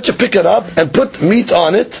 He's going to let you pick it up and put meat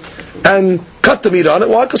on it, and cut the meat on it.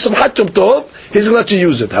 Why? Because some Hach Yom Tov, he's going to let you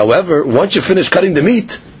use it. However, once you finish cutting the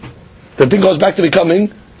meat, the thing goes back to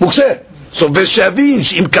becoming mukseh. So, v'shavin,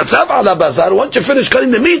 she'im katzav ala bazar, once you finish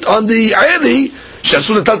cutting the meat on the Eili,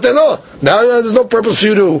 she'asu letaltelo. Now there's no purpose for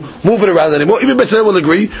you to move it around anymore. Even Beit Hillel will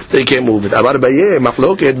agree that you can't move it. Amar Abaye,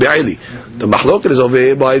 machloket be'Eili. The machloket is over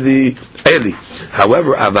here by the Eili.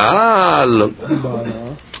 However, aval,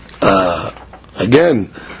 again,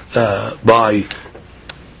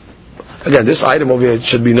 this item over here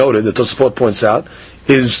should be noted, that Tosafot points out,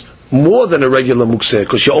 is more than a regular mukseh,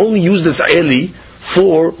 because you only use this Eili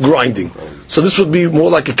for grinding. So this would be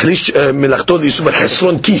more like a krish melachto l'yisur but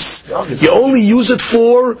hesron kis. You only use it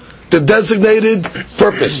for the designated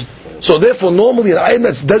purpose. So therefore, normally an item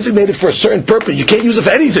that's designated for a certain purpose, you can't use it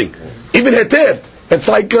for anything. Even heter. It's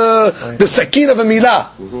like the sakin of a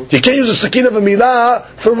milah. You can't use the sakin of a milah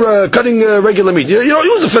for cutting regular meat. You don't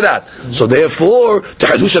use it for that. So therefore, the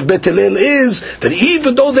hadush of Beit Hillel is that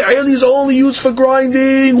even though the Eili is only used for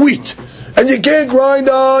grinding wheat, and you can't grind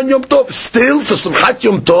on Yom Tov, still for some Hach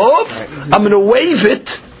Yom Tov, I'm going to waive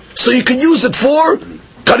it so you can use it for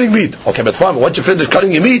cutting meat. Okay, but fine, once you finish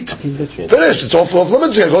cutting your meat, finished. It's off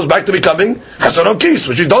limits. It goes back to becoming Hasaron Kis,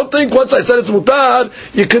 which you don't think once I said it's mutar,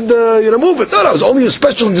 you could move it. No, it's only a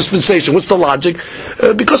special dispensation. What's the logic?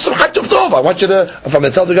 Because some Hach Yom Tov, I want you to, if I'm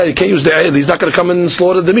going to tell the guy you can't use the Eil, he's not going to come and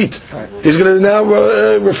slaughter the meat. He's going to now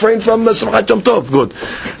refrain from some Hach Yom Tov. Good.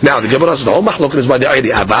 Now, the Gemara says, the whole machloket is by the Eil.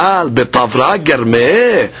 Aval, betavra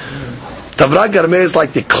garmeh. Tavra garmeh is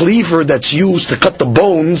like the cleaver that's used to cut the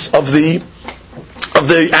bones of the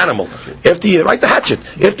animal. After you the hatchet,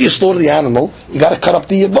 after you slaughter the animal, you got to cut up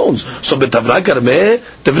the bones. So betavra garmeh,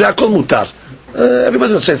 tavra kol mutar.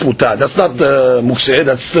 Everybody's going to say it's mutar. That's not mukseh.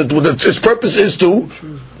 That's its purpose is to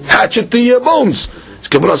hatchet the bones. The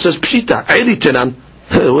Gemara says pshita, Eili tenan.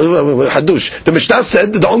 Hadush. The Mishnah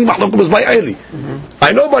said that the only mahlokum was by Eili.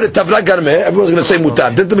 I know about the tavra garmeh. Everyone's going to say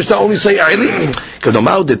mutar. Did the Mishnah only say Eili?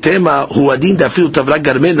 Kedomau de tema huadin dafilu tavra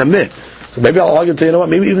garmeh nameh. Maybe I'll argue to you know what?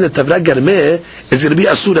 Maybe even the tavra garmeh is going to be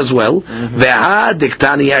asur as well. Ve'ha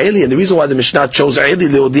diktani Eili. And the reason why the Mishnah chose Eili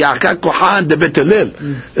leodiaka kohan de Beit Hillel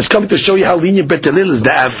is coming to show you how lenient Beit Hillel is.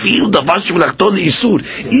 The afil davash v'lachtol isur.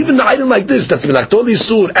 Even an item like this, that's v'lachtol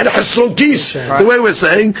isur and hasron kis. The way we're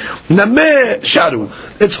saying nameh sharu.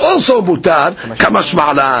 It's also mutar kamash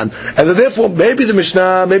ma'alan. And therefore, maybe the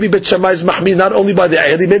Mishnah, maybe Bet Shammai is mahmid not only by the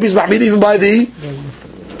Eili, maybe it's mahmid even by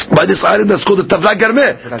this item that's called the tavra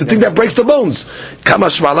garmeh, the thing that breaks the bones.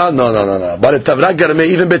 Kamash ma'alan, no. But the tavra garmeh,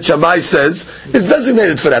 even Bet Shammai says, is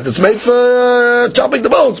designated for that. It's made for chopping the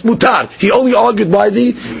bones. Mutar. He only argued by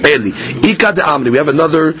the Eili. Ika de Amri. We have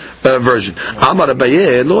another version. Amar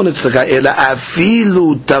Abaye, lo nitzlaka ela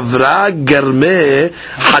afilu tavra garmeh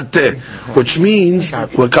hateh. Which means,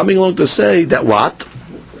 we're coming along to say that what?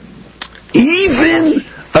 Even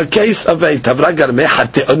a case of a tavra garmeh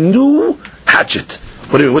hateh, a new hatchet.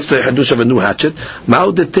 What do you mean? What's the hadush of a new hatchet?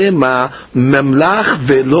 Ma'udetema memlach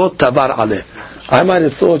velo tavar aleh. I might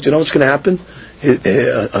have thought, you know what's going to happen?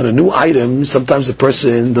 On a new item, sometimes the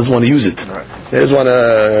person doesn't want to use it. They doesn't want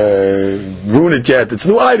to ruin it yet. It's a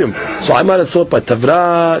new item. So I might have thought by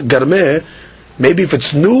tavra garmeh, maybe if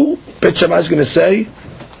it's new, Bet Shammai is going to say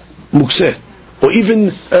mukseh. Or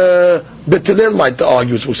even Bet Hillel might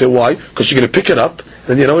argue it's mukseh. Why? Because you're going to pick it up,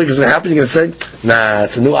 then you know what's going to happen? You're going to say, nah,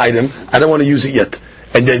 it's a new item. I don't want to use it yet.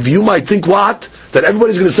 And then you might think what? That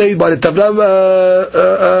everybody's going to say by the tavra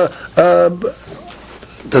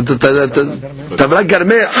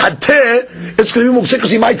garmeh hateh, it's going to be mukseh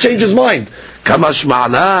because he might change his mind. Kamash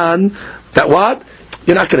ma'alan, that what?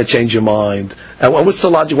 You're not going to change your mind. And what's the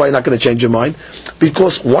logic why you're not going to change your mind?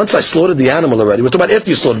 Because once I slaughtered the animal already, we're talking about after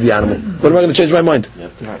you slaughtered the animal. When am I going to change my mind?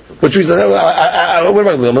 Which means, what am I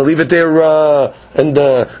going to do? I'm going to leave it there and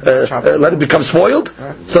let it become spoiled?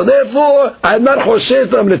 So therefore, I'm not hoshes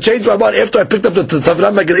that I'm going to change my mind after I picked up the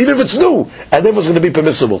tavra garmeh, even if it's new, and then it's going to be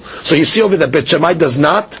permissible. So you see over that Bet Shammai does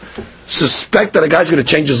not suspect that a guy's going to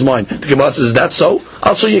change his mind. The Gemara says, is that so?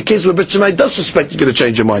 I'll show you a case where Bet Shammai does suspect you're going to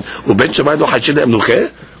change your mind. Bet Shammai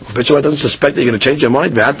doesn't suspect that you're going to change your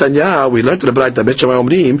mind. We learned to the Beitza Bet Shammai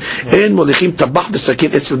omrim en molichim tabach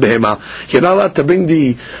v'sakin etzel behema. You're not allowed to bring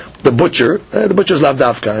the butcher. The butcher's lav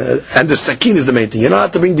dafka, and the sakin is the main thing. You're not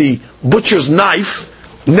allowed to bring the butcher's knife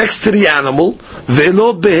next to the animal,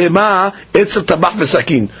 velo behema etzel tabach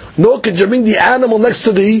v'sakin. Nor could you bring the animal next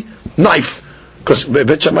to the knife, because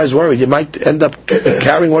Bet Shammai is worried you might end up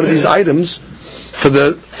carrying one of these items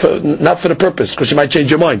not for the purpose, because you might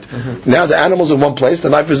change your mind. Now the animal's in one place, the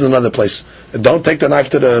knife is in another place. Don't take the knife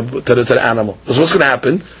to the animal. Because what's going to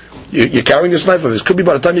happen? You're carrying this knife of it. Could be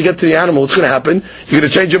by the time you get to the animal, what's going to happen? You're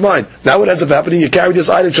going to change your mind. Now what ends up happening? You carry this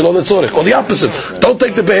item, shalom letzorech. Or the opposite. Don't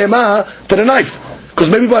take the behemah to the knife. Because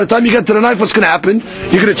maybe by the time you get to the knife, what's going to happen?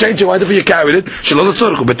 You're going to change your mind if you carried it. Shalom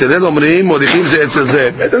letzorech.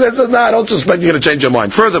 I don't suspect you're going to change your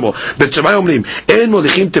mind. Furthermore,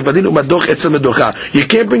 you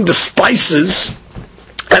can't bring the spices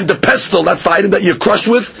and the pestle, that's the item that you crush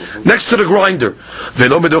with, next to the grinder.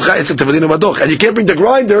 And you can't bring the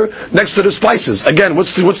grinder next to the spices. Again,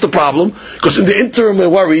 what's the problem? Because in the interim we're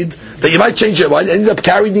worried that you might change your mind and end up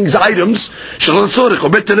carrying these items. No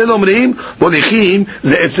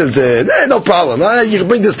problem. You can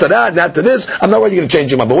bring this to that, that to this. I'm not worried you're going to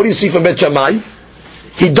change your mind. But what do you see from Bet Shammai?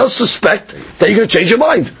 He does suspect that you're going to change your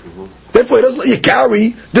mind. Therefore, he doesn't let you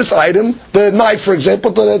carry this item, the knife, for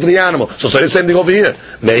example, to the animal. So the same thing over here.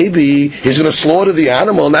 Maybe he's going to slaughter the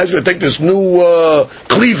animal, and now he's going to take this new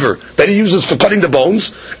cleaver that he uses for cutting the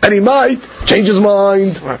bones, and he might change his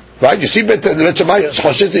mind. Right? You see,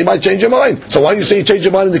 he might change your mind. So why do you say you change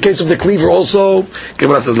your mind in the case of the cleaver also?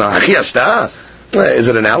 Gemara says, is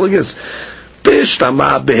it analogous?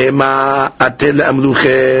 בשתמה בהמה אתל אמלוכה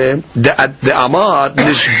דאמר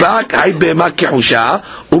נשבק היי בהמה כחושה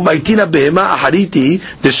ומייתינה בהמה אחריתי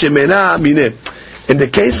דשמנה מינה. In the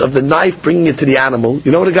case of the knife bringing it to the animal,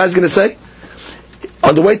 you know what the guy's going to say?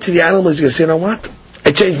 On the way to the animal, he's going to say, you know what?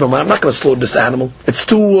 I changed my mind. I'm not going to slaughter this animal. It's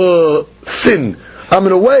too thin. I'm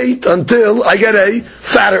going to wait until I get a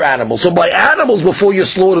fatter animal. So by animals, before you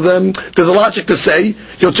slaughter them, there's a logic to say,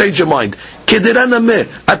 you'll change your mind. Even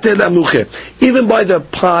by the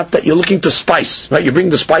pot that you're looking to spice, right? You bring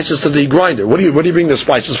the spices to the grinder. What do you bring the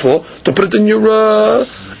spices for? To put it in your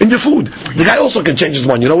food. The guy also can change his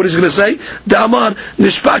mind. You know what he's going to say? I'm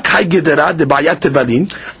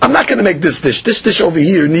not going to make this dish. This dish over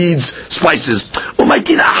here needs spices. You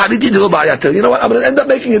know what? I'm going to end up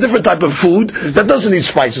making a different type of food that doesn't need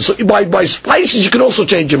spices. So by spices, you can also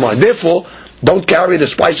change your mind. Therefore, don't carry the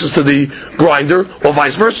spices to the grinder or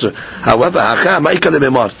vice versa. However, what am I going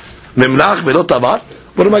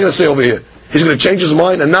to say over here? He's going to change his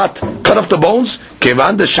mind and not cut up the bones.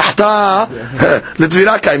 Once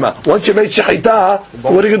you made shahita,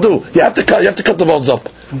 what are you going to do? You have to cut the bones up.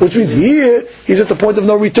 Which means here, he's at the point of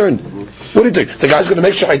no return. What do you think? The guy's going to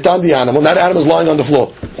make shahita on the animal, now the animal's lying on the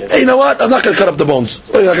floor. Hey, you know what? I'm not going to cut up the bones.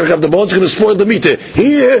 You're not going to cut up the bones, you're going to spoil the meat here.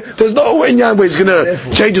 Here, there's no way he's going to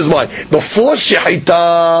change his mind. Before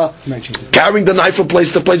shahita, carrying the knife from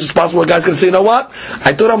place to place is possible. The guy's going to say, you know what?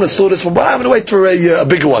 I thought I'm going to store this one, but I'm going to wait for a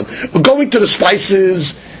bigger one. We're going to the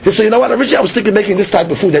spices. He'll say, you know what? Originally I was thinking of making this type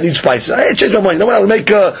of food that needs spices. I changed my mind. You know what? I'll make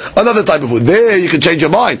another type of food. There, you can change your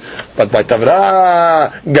mind. But by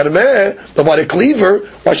tavra, garmeh, but by the cleaver,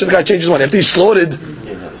 why should the guy change his mind? After he's slaughtered,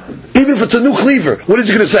 even if it's a new cleaver, what is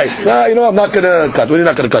he going to say? I'm not going to cut. What are you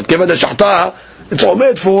not going to cut? Give it the shahta. It's all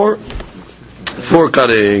made for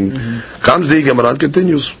cutting. Comes the Gemara and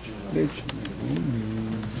continues.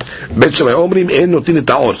 Bet Shammai omrim en notin et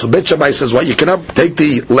ha'or. So Bet Shammai says, what? You cannot take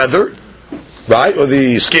the leather, right, or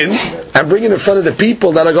the skin, and bring it in front of the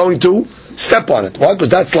people that are going to step on it. Why? Because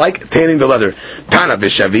that's like tanning the leather. Tana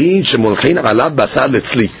v'shavin shemolchin alav basar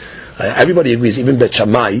letzli. Everybody agrees, even Bet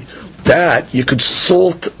Shammai, that you could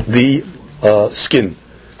salt the skin.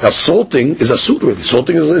 Now salting is a suit really.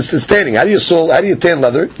 Salting is tanning. How do you tan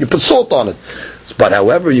leather? You put salt on it. But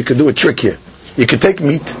however, you can do a trick here. You can take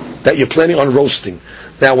meat that you're planning on roasting.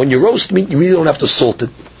 Now when you roast meat, you really don't have to salt it.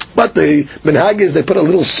 But the minhag is they put a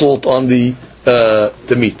little salt on the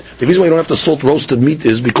meat. The reason why you don't have to salt roasted meat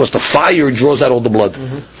is because the fire draws out all the blood.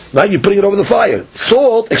 Right? You're putting it over the fire.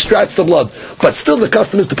 Salt extracts the blood. But still the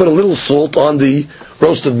custom is to put a little salt on the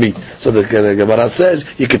roasted meat. So the Gemara says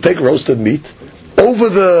you can take roasted meat over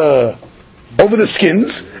the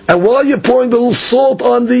skins, and while you're pouring the little salt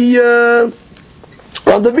on the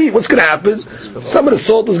meat, what's going to happen? Some of the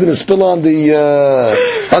salt is going to spill on the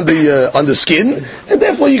skin, and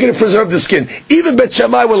therefore you're going to preserve the skin. Even Bet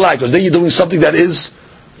Shammai will like, because then you're doing something that is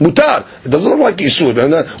mutar. It doesn't look like yisur.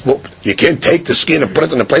 Well, you can't take the skin and put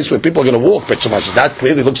it in a place where people are going to walk. Bet Shammai says that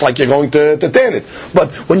clearly looks like you're going to tan it.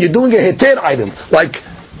 But when you're doing a heter item, like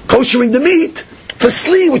koshering the meat for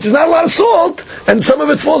sli, which is not a lot of salt, and some of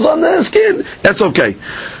it falls on the skin, that's okay.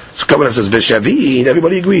 So Kabbalah says, Veshavin,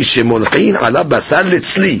 everybody agrees, Shemolchin ala basar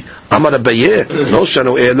letzli. Amar Abaye, no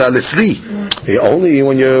shanu ela letzli. Only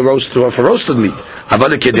when you roast for roasted meat.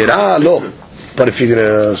 But if you're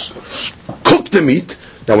going to cook the meat,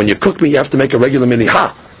 now when you cook meat, you have to make a regular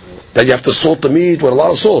minihah. Then you have to salt the meat with a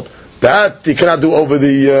lot of salt. That you cannot do over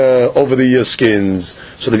the skins.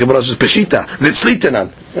 So the Gemara says peshita litzli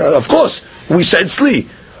tenan. Of course, we said sli.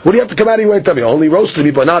 What do you have to come out anyway and tell me? Only roasted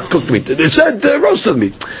meat, but not cooked meat. It said roasted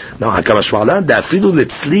meat. Now, even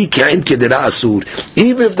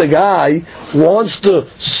if the guy wants to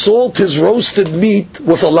salt his roasted meat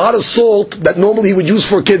with a lot of salt that normally he would use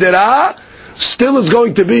for kedera, still is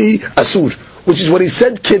going to be asur. Which is when he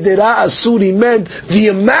said kedera asur, he meant the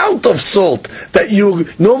amount of salt that you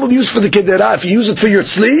normally use for the kedera. If you use it for your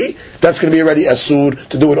tzli, that's going to be already asur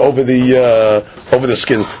to do it over the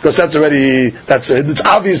skins, because it's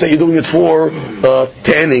obvious that you're doing it for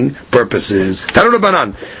tanning purposes. Tanu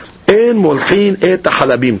Rabbanan, en molchin et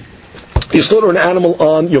halabim. You slaughter an animal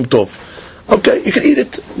on Yom Tov. Okay, you can eat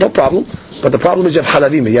it, no problem. But the problem is you have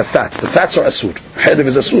halabim, you have fats. The fats are asur. Hedev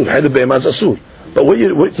is asur. Hedev be'ema is asur. But what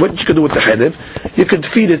you could do with the hedev, you could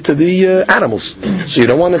feed it to the animals. So you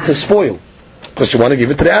don't want it to spoil, because you want to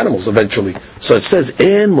give it to the animals eventually. So it says,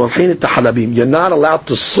 "En molchin et halabim." You're not allowed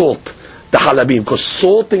to salt the halabim, because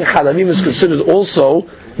salting halabim is considered also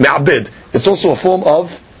me'abed. It's also a form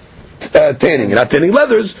of tanning. You're not tanning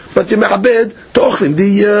leathers, but you're me'abed tochlim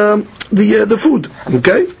the food.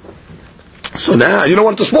 Okay. So now you don't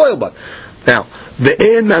want it to spoil, but now the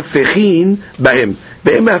en mafechin b'hem.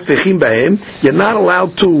 You're not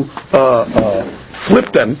allowed to flip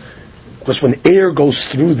them, because when air goes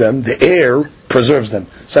through them, the air preserves them.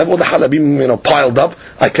 So I have all the halabim piled up.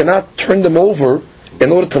 I cannot turn them over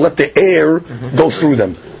in order to let the air go through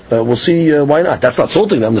them. We'll see why not. That's not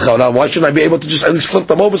salting them. Why shouldn't I be able to just at least flip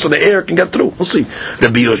them over so the air can get through? We'll see.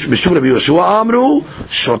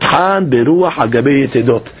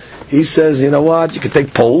 He says, you know what? You can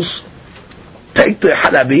take poles, take the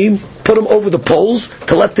halabim, put them over the poles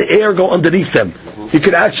to let the air go underneath them. You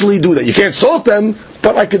could actually do that. You can't salt them,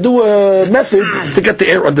 but I could do a method to get the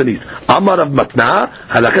air underneath. Amar of Matna,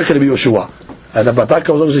 halakha can be Yoshua. And the Matna comes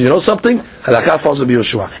over and says, you know something? Halakha falls to be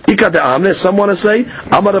Yoshua. Ika de Amne, some want to say,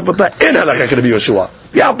 Amar of Matna, in halakha can be Yoshua.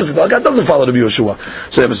 The opposite, halakha doesn't follow to be Yoshua.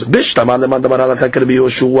 So it says, Bish, tamar leman damar halakha can be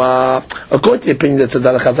Yoshua. According to the opinion that says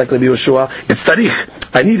halakha can be Yoshua, it's tarich.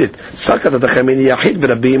 I need it. Sakat atachamini yahid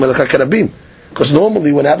v'rabim halakha karabim. Because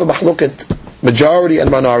normally when I have a mahlukat, majority and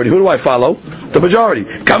minority, who do I follow? The majority.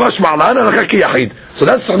 Kamash ma'lan halakha yahid. So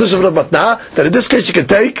that's the tradition of Matna, that in this case you can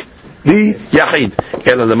take the yahid.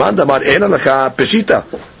 Ela leman damar en halakha peshita.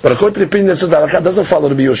 But according to the opinion that says that halakha doesn't follow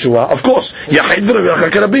to be Yoshua, of course, yahid v'rabim halakha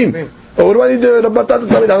karabim. What do I need the Rabbanan to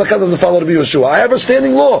tell me that halakha doesn't follow to be Yoshua? I have a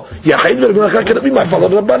standing law. Yahid v'rabim halakha karabim, I follow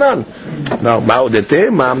the Rabbanan. Now, ma'odete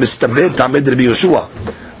ma mistabed tamed Rabbi Yoshua.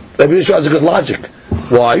 Rabbi Yoshua has a good logic.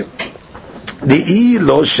 Why? If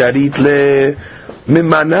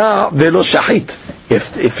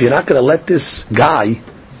you're not going to let this guy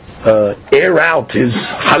air out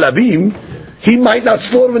his halabim, he might not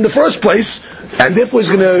slaughter in the first place, and therefore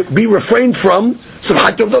he's going to be refrained from some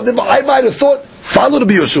hakim. I might have thought, follow the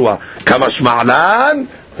Yoshua. Kamash ma'alan,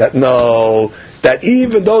 that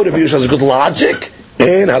even though the Yoshua has a good logic,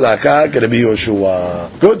 in halakha can be Yoshua.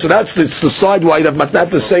 Good, so it's the side why I'd have matnat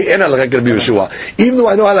to say in halakha can be Yoshua. Even though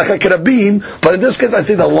I know halakha can be, but in this case I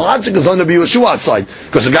say the logic is on the Yoshua side,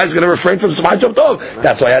 because the guy's going to refrain from some hajjab tov.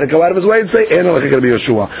 That's why I had to go out of his way and say in halakha can be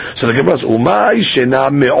Yoshua. So the Gemara says, Umay shena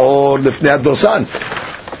me'or lifnei adorsan.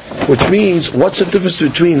 Which means, what's the difference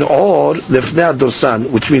between or lifnei adorsan?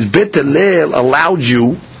 Which means Bet Hillel allowed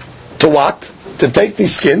you to what? To take the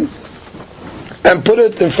skin and put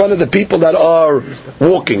it in front of the people that are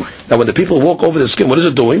walking. Now when the people walk over the skin, what is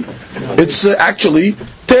it doing? It's actually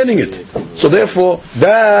tanning it. So therefore,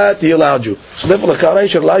 that he allowed you. So therefore the Karai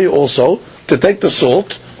should allow you also to take the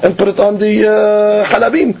salt and put it on the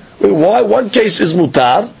halabim. Why? One case is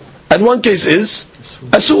mutar, and one case is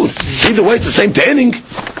asur. Either way, it's the same tanning.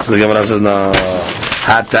 So the Gemara says, no.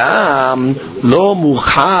 Hatam lo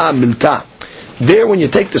mucha milta. There when you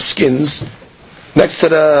take the skins next to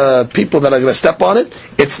the people that are going to step on it,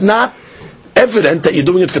 it's not evident that you're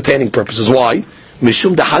doing it for tanning purposes. Why?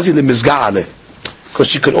 Mishum dahazi lemizga'ale.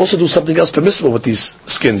 Because you could also do something else permissible with these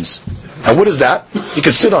skins. And what is that? You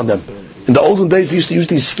could sit on them. In the olden days, they used to use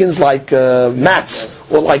these skins like mats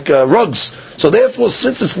or like rugs. So therefore,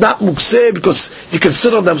 since it's not mukseh, because you can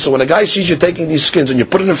sit on them, so when a guy sees you taking these skins and you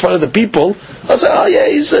put it in front of the people, I'll say, oh yeah,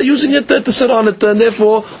 he's using it to sit on it, and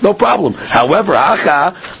therefore, no problem. However,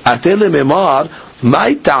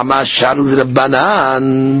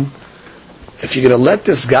 if you're going to let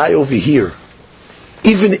this guy over here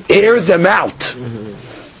even air them out,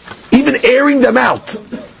 even airing them out,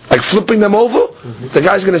 like flipping them over, the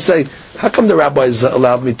guy's going to say, how come the rabbis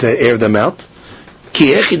allowed me to air them out?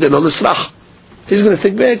 He's going to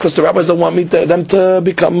think, man, because the rabbis don't want them to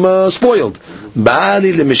become spoiled. He's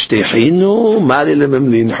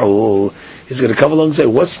going to come along and say,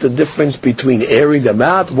 what's the difference between airing them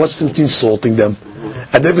out? What's the difference between salting them?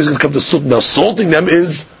 And then he's going to come to salt. Now, salting them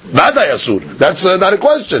is Vaday Asur. That's not a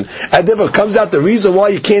question. And then it comes out the reason why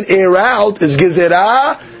you can't air out is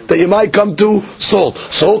Gezerah, that you might come to salt.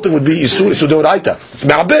 Salting would be Isur Deoraita. It's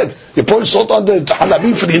Ma'abed. You pour salt on the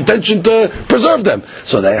halabim for the intention to preserve them.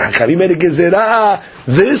 So the Hachamim made a Gezerah,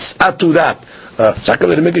 this to that. So how come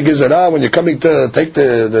they make a Gezerah when you're coming to take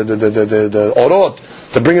the orot,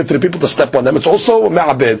 to bring it to the people to step on them? It's also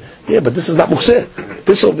Ma'abed. Yeah, but this is not Mukseh.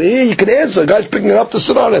 This over here, you can answer. The guy's picking it up to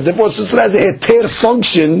sit on it. Therefore, since it has a heter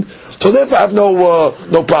function, so therefore I have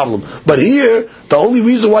no problem. But here, the only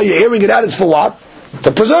reason why you're airing it out is for what?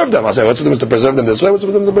 To preserve them. I say, what's the difference to preserve them this way? What's the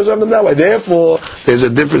difference to preserve them that way? Therefore, there's a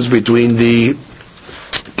difference between the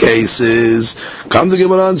cases. Comes the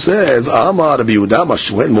Gemara and says, Amar Rabbi Yehuda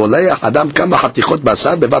Mashuen Moleach Adam Kama Hatichot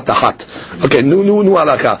Basar Bevat Achat. Okay, nu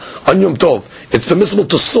alaka on Yom Tov. It's permissible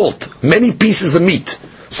to salt many pieces of meat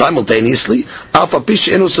simultaneously.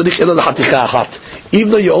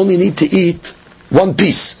 Even though you only need to eat one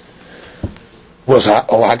piece. Well,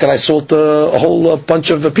 how can I salt a whole bunch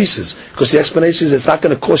of pieces? Because the explanation is it's not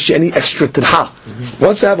going to cost you any extra tidha.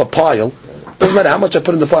 Once I have a pile, doesn't matter how much I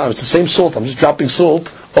put in the pile, it's the same salt. I'm just dropping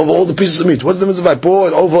salt over all the pieces of meat. What's the difference if I pour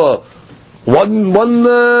it over one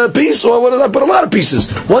piece, or what if I put a lot of pieces?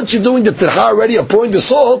 Once you're doing the tidha already, I'm pouring the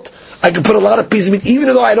salt, I can put a lot of pieces of meat, even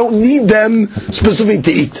though I don't need them specifically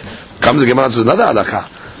to eat. Comes the Gemara and says another halakha.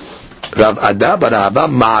 Rav Ada bar Abba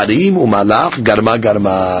ma'arim u'malach garma.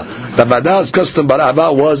 Rav Ada's custom bar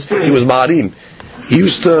Abba was, he was ma'arim. He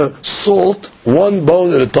used to salt one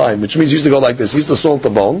bone at a time, which means he used to go like this. He used to salt the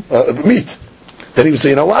bone, meat. Then he would say,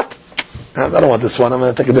 you know what? I don't want this one, I'm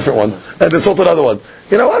going to take a different one. And then salt another one.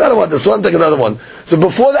 You know what? I don't want this one, take another one. So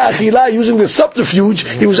before the Achilah, using the subterfuge,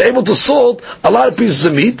 he was able to salt a lot of pieces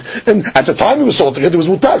of meat, and at the time he was salting it, it was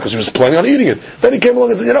mutar, because he was planning on eating it. Then he came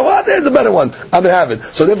along and said, you know what? There's a better one. I'm going to have it.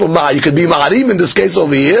 So therefore, you could be ma'arim in this case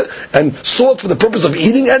over here, and salt for the purpose of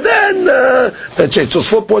eating, and then change. So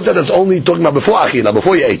Sfot points out that's only talking about before Achilah,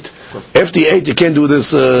 before you ate. After you ate, you can't do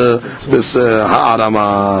this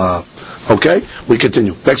ha'arama. Okay? We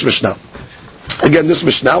continue. Next Mishnah. Again, this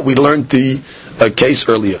Mishnah, we learned the case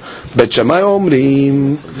earlier. Bet Shammai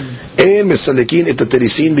Omrim, En Mesalekin et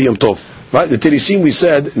Terisin b'Yom Tov. Right? The Terisin, we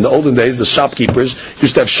said, in the olden days, the shopkeepers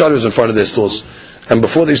used to have shutters in front of their stores. And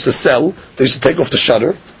before they used to sell, they used to take off the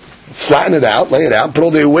shutter, flatten it out, lay it out, put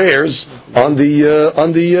all their wares on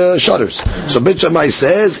the shutters. So Bet Shammai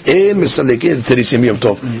says, En Mesalekin et Terisin b'Yom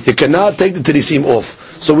Tov. You cannot take the Terisim off.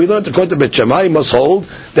 So we learned according to Bet Shammai, must hold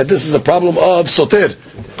that this is a problem of soter,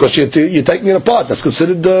 because you're taking it apart. That's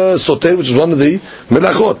considered soter, which is one of the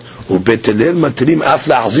melachot. Bet Hillel matrim af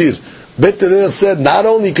la'azir. Bet Hillel said not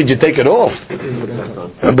only could you take it off,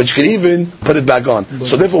 but you can even put it back on.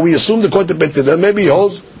 So therefore, we assume according to Bet Hillel, maybe he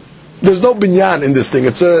holds there's no binyan in this thing.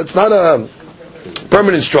 It's not a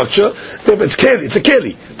permanent structure. It's keli. It's a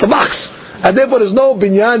keli. It's a box. And therefore there's no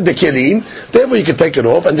binyan bekelim, therefore you can take it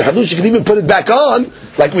off, and the hadush you can even put it back on,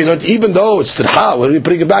 like we learned, even though it's tidha, what are you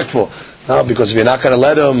putting it back for? No, because if you're not going to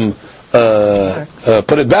let him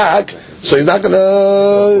put it back, so he's not going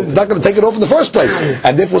to take it off in the first place,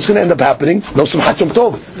 and therefore what's going to end up happening? No Simchat Yom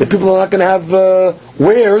Tov. The people are not going to have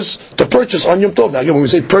wares to purchase on Yom Tov. Now again, when we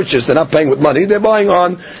say purchase, they're not paying with money; they're buying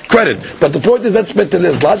on credit. But the point is that's Bet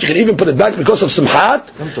Hillel's logic. You can even put it back because of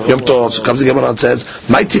Simchat Yom Tov. So comes the Gemara and says,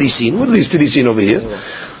 "My tirisin, what are these tirisin over here?"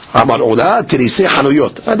 Amar Ola tirisei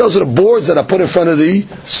hanuyot. And those are the boards that are put in front of the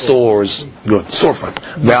stores. Good, storefront.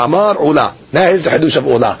 Ve'amar Ola. Now here's the hadush of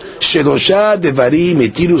Ola. Shelosha devarim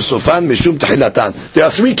etilu sofan mishum tahilatan. There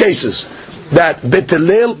are three cases that Bet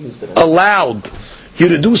Hillel allowed you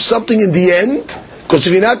to do something in the end, because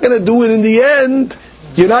if you're not going to do it in the end,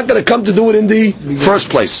 you're not going to come to do it in the first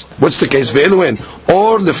place. What's the case? Ve'eluin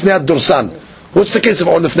or lifnei dursan. What's the case of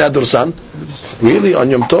or lifnei dursan? Really, on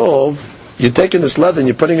Yom Tov, you're taking this leather and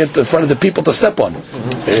you're putting it in front of the people to step on.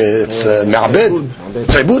 It's ma'abed.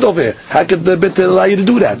 It's ibud over here. How could the Bet allow you to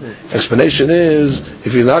do that? Explanation is,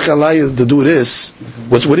 if you're not going to allow you to do this,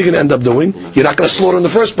 what are you going to end up doing? You're not going to slaughter in the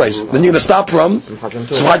first place. Then you're going to stop from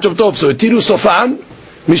Simchat Yom Tov. So itiru sofan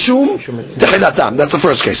mishum tehilatam. That's the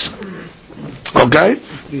first case. Okay?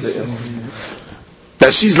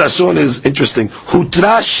 Rashi's Lashon is interesting.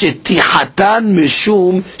 Hutra shetihatan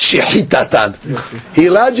mishum shehitatan. He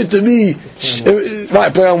allowed you to be,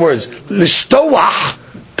 play on words, lishtowah,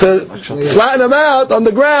 to flatten them out on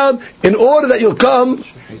the ground in order that you'll come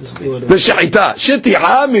The shechita.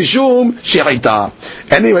 Shetiha mishum shechita.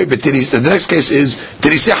 Anyway, but the next case is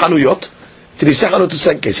Tiriseh Hanuyot. Tiriseh Hanuyot is the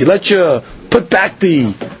second case. He let you put back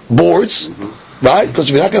the boards, right? Because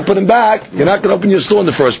if you're not going to put them back, you're not going to open your store in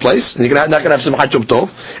the first place, and you're not going to have some Hachum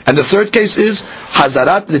Tov. And the third case is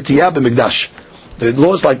Hazarat L'tiyah b'mikdash. The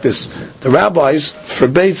law is like this. The rabbis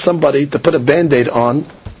forbade somebody to put a Band-Aid on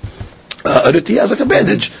a L'tiyah, as like a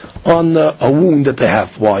bandage, on a wound that they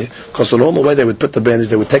have. Why? Because the normal way they would put the bandage,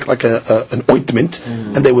 they would take like an ointment,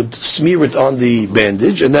 and they would smear it on the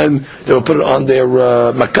bandage, and then they would put it on their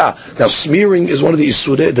makkah. Now smearing is one of the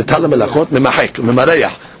isureh, the talam melachot, memahek,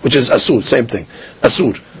 memareyah, which is asur, same thing.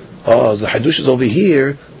 Asur. The hadush is over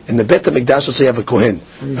here, in the Bet HaMikdash, let's say you have a kohen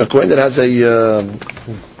that has a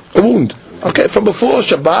wound. Okay, from before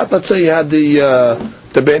Shabbat, let's say you had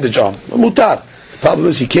the bandage on. Mutar. Problem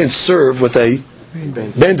is he can't serve with a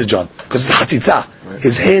bandage on because it's hatzitza.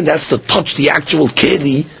 His hand has to touch the actual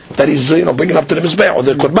keli that he's bringing up to the mizbeach or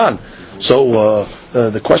the korban. So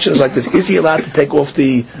the question is like this: is he allowed to take off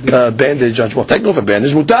the bandage on? Well, taking off a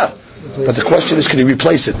bandage mutar, but the question is, can he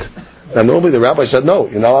replace it? Now normally the rabbi said no,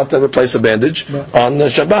 you're not allowed to replace a bandage on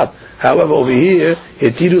Shabbat. However, over here,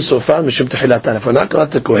 hetiru sofan mishum tehilatan. If we're not going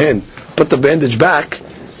to let the kohen put the bandage back,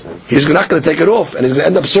 he's not going to take it off, and he's going to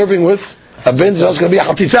end up serving with a bandage that's going to be a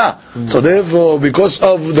hatzitza. So therefore, because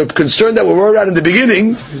of the concern that we were at in the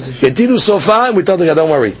beginning, yetiru sofa, we told the guy, don't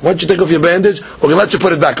worry. Once you take off your bandage, we're going to let you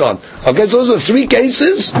put it back on. Okay, so those are three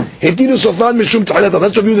cases. Yetiru sofa, mishum ta'ilata.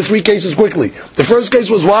 Let's review the three cases quickly. The first case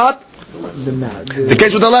was what? The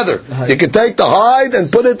case with the leather. You can take the hide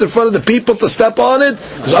and put it in front of the people to step on it,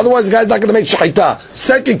 because otherwise the guy's not going to make shahita.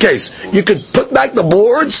 Second case, you could put back the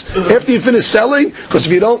boards after you finish selling, because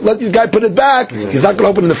if you don't let the guy put it back, he's not going to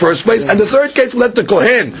open in the first place. And the third case, let the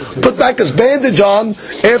kohen put back his bandage on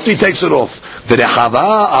after he takes it off. The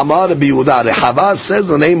Rehava Amar Rabbi Yehuda. Rehava says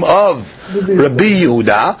the name of Rabbi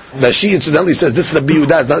Yehuda. Now she incidentally says this is Rabbi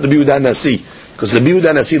Yehuda, it's not Rabbi Yehuda Nasi, because Rabbi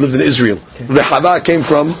Yehuda Nasi lived in Israel. Rehava came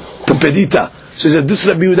from Pedita. So he said, this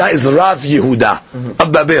Rabbi Yehuda is Rav Yehuda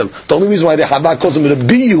of Babel. The only reason why the Rabbi calls him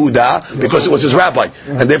Rabbi Yehuda, because it was his rabbi.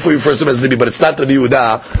 And therefore he refers to him as Rabbi, but it's not Rabbi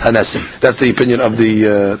Yehuda Hanasi. That's the opinion of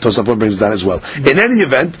the Tosafot brings down as well. In any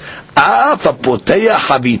event,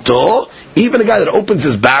 even a guy that opens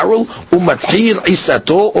his barrel,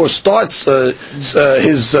 or starts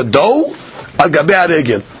his dough, on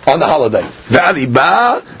the holiday.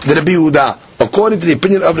 According to the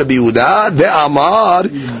opinion of Rabbi Yehuda, de Amar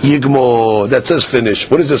Yigmo. That says finish.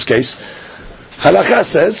 What is this case? Halakha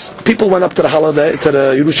says people went up to the holiday to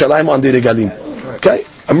the Yerushalayim on the regalim. Okay,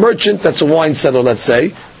 a merchant that's a wine seller, let's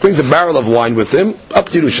say, brings a barrel of wine with him up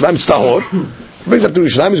to Yerushalayim. It's tahor. Brings up to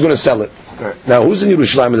Yerushalayim. He's going to sell it. Now, who's in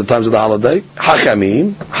Yerushalayim at the times of the holiday?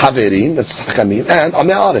 Hachamim, Haverim. That's Hachamim, and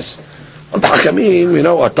Amei Aris. The Hachamim,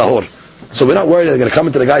 are tahor. So we're not worried they're going to come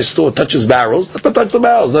into the guy's store, touch his barrels. Let them touch the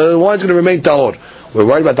barrels. The wine's going to remain tahor. We're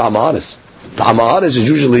worried about the Hamaharis. The Hamaharis is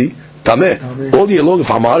usually tameh. All year long, if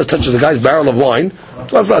Hamaharis touches the guy's barrel of wine,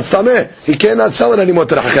 it's tameh. He cannot sell it anymore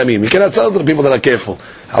to the Hachamim. He cannot sell it to the people that are careful.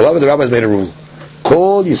 However, the rabbis made a rule.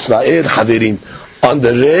 Kol Yisrael Haverim. On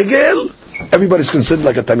the regel, everybody's considered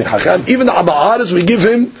like a Tamir Hacham. Even the Hamaharis, we give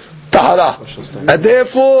him tahara. And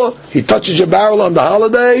therefore, he touches your barrel on the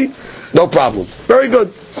holiday, no problem. Very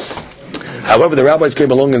good. However, the rabbis came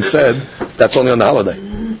along and said that's only on the holiday.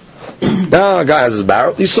 Now a guy has his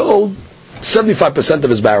barrel. He sold 75% of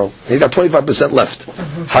his barrel. He got 25% left.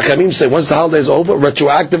 Hakamim say once the holiday is over,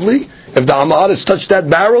 retroactively, if the Hamaharis touch that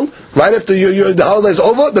barrel, right after the holiday is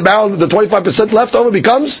over, the barrel, the 25% left over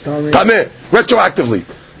becomes tameh, retroactively.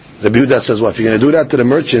 Rabbi Yehuda says, well, if you're going to do that to the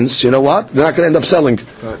merchants, you know what? They're not going to end up selling.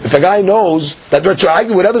 If a guy knows that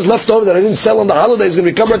retroactive, whatever's left over that I didn't sell on the holiday is going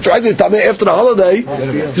to become retroactive after the holiday,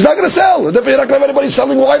 he's not going to sell. And therefore you're not going to have anybody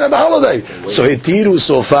selling wine on the holiday. So, hetiru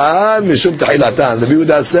sofan mishum tahilatan. Rabbi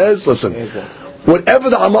Yehuda says, listen,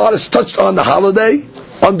 whatever the Hamaharis touched on the holiday,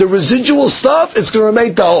 on the residual stuff, it's going to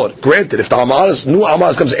remain tahor. Granted, if the new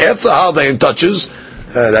Hamaharis comes after the holiday and touches,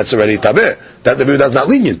 that's already tabeh. That the Yehuda is not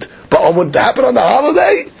lenient. But on what happened on the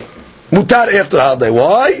holiday, mutar after the holiday.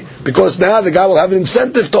 Why? Because now the guy will have an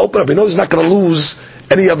incentive to open up. He knows he's not going to lose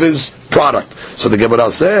any of his product. So the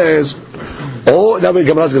Gemara says, now the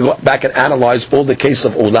Gemara is going to go back and analyze all the case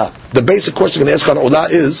of Ula. The basic question you're going to ask on Ula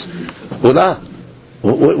is, Ula,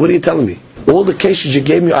 what are you telling me? All the cases you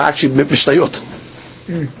gave me are actually Mishnayot.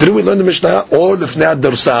 Didn't we learn the Mishnah? Or the Fnei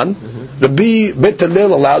Darsan? Rabbi Bet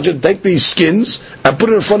Hillel allowed you to take these skins and put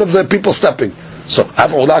it in front of the people stepping. So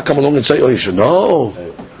have Ula come along and say, you should know.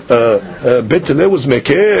 Bet Hillel was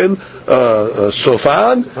Mekel,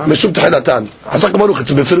 Sofan, Meshum Tahilatan. Hasak Baruch,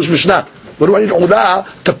 it's a Befirush Mishnah. What do I need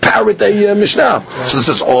Udah to parrot a Mishnah? So this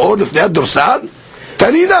is Od, if they had Dursan,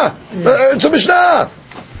 Tanina, it's a Mishnah.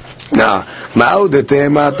 Now,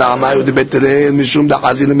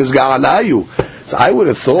 so I would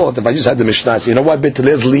have thought, if I just had the Mishnah, so you know why Beit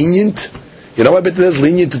Hillel is lenient? You know why Beit Hillel is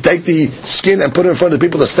lenient to take the skin and put it in front of the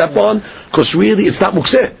people to step on? Because really it's not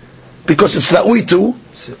mukseh. Because it's ra'ui to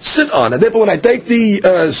sit on. And therefore when I take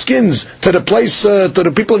the skins to the place, to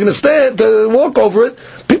the people are going to stand, to walk over it,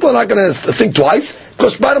 people are not going to think twice,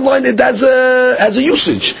 because bottom line, it has a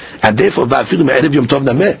usage. And therefore,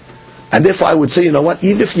 and therefore I would say, you know what,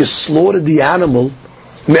 even if you slaughtered the animal,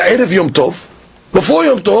 me'erev Yom Tov, before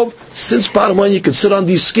Yom Tov, since bottom line you can sit on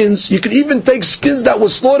these skins, you can even take skins that were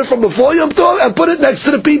slaughtered from before Yom Tov and put it next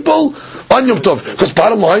to the people on Yom Tov. Because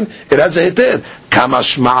bottom line, it has a heter.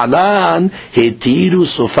 Kamash ma'alan hetiru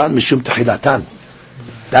sofan mishum tahilatan.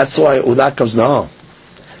 That's why Udah comes now.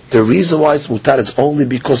 The reason why it's mutar is only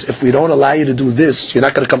because if we don't allow you to do this, you're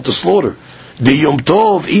not going to come to slaughter. The Yom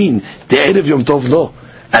Tov in, the Erev Yom Tov lo.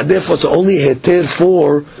 And therefore it's only heter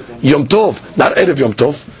for Yom Tov, not Erev Yom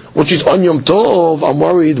Tov. Which is on Yom Tov, I'm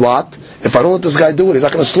worried what? If I don't let this guy do it, he's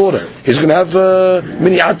not going to slaughter. He's going to have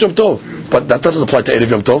mini'at Yom Tov. But that doesn't apply to Erev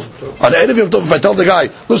Yom Tov. On Erev Yom Tov, if I tell the guy,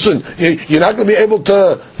 listen, you're not going to be able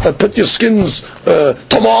to put your skins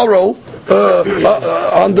tomorrow,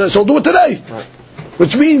 so do it today.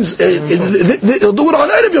 Which means he'll do it on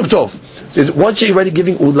Erev Yom Tov. Once you're already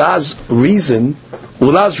giving Ulah's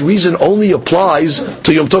reason only applies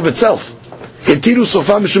to Yom Tov itself. Again,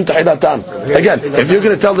 if you're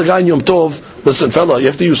going to tell the guy in Yom Tov, listen fella, you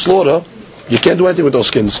have to use slaughter, you can't do anything with those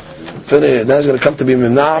skins. Now he's going to come to me,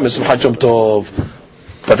 Yom Tov.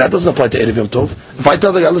 But that doesn't apply to Erev Yom Tov. If I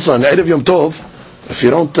tell the guy, listen, on Erev Yom Tov, if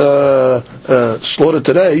you don't slaughter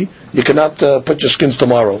today, you cannot put your skins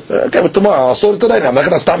tomorrow. Okay, but tomorrow, I'll slaughter today. I'm not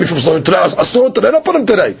going to stop me from slaughtering today. I'll slaughter today, I'll put him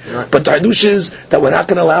today. Right. But the hadush is that we're not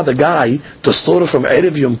going to allow the guy to slaughter from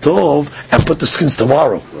Erev Yom Tov and put the skins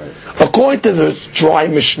tomorrow. Right. According to the dry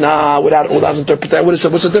Mishnah, without Ulah's interpretation, what's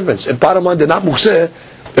the difference? If bottom line they're not mukseh,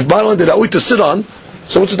 if bottom line they're not to sit on,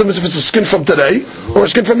 so what's the difference if it's a skin from today or a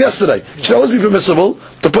skin from yesterday? It should always be permissible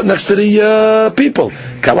to put next to the people.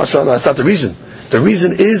 That's not the reason. The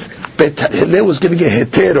reason is Beit Hillel was giving a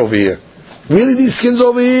heter over here. Really, these skins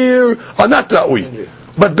over here are not ra'ui.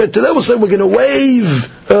 But Beit Hillel was saying we're going to waive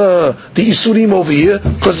the isurim over here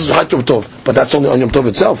because it's Hajj Yom Tov. But that's only on Yom Tov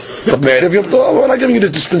itself. But Me'erev Yom Tov, we're not giving you the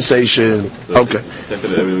dispensation. Okay.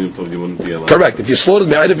 Correct. If you slaughtered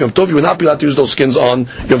Me'erev Yom Tov, you would not be allowed to use those skins on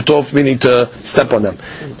Yom Tov, meaning to step on them.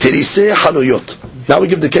 Teriseh Hanuyot. Now we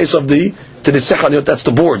give the case of the Teriseh Hanuyot, that's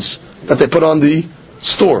the boards that they put on the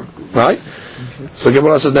store. Right? So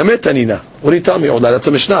Gemara says, what do you tell me? Oh, that's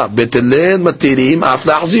a Mishnah. Beit Hillel matirim af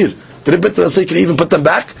la'azir. Did it better say you can even put them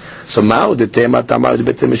back? So ma'u de tema tama'u de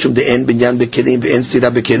betel mishum de en binyan bekirim ve'en stira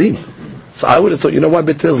bekirim. So I would have thought, you know why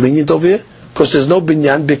betel is lenient over here? Because there's no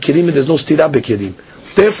binyan bekirim and there's no stira bekirim.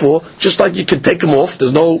 Therefore, just like you can take them off,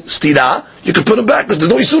 there's no stira, you can put them back because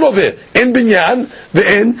there's no isur over here. En binyan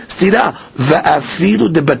ve'en stira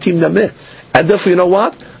ve'afilu de batim nameh. And therefore, you know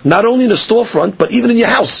what? Not only in the storefront, but even in your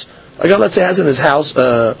house. A guy, let's say, has in his house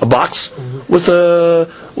a box with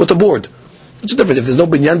a board. What's the difference? If there's no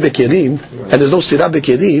binyan bekirim and there's no stira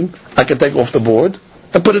bekirim, I can take off the board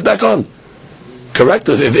and put it back on. Correct?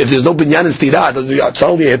 If there's no binyan and stira, it's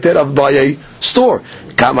only a heter by a store.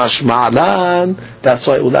 Kamash ma'alan. That's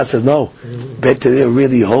why Ulah says no. Beit Hillel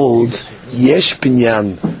really holds yesh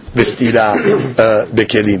binyan bestira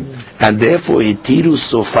bekirim, and therefore itiru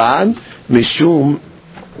sofan mishum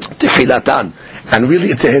tehilatan. And really,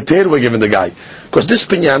 it's a heter we're giving the guy, because this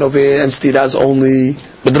binyan over here and stira is only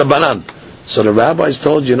with Rabbanan. So the rabbis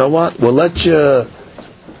told you know what? We'll let you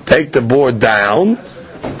take the board down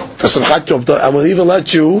for some Hajj Yom Tov, and we'll even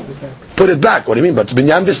let you put it back. What do you mean? But it's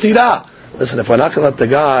binyan v'stira. Listen, if we're not going to let the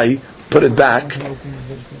guy put it back,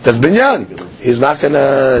 that's binyan. He's not going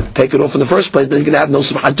to take it off in the first place. Then he's going to have no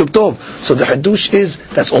Hajj Yom Tov. So the hadush is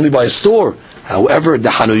that's only by a store. However, the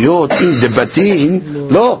hanuyot in the batin,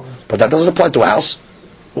 no. But that doesn't apply to a house.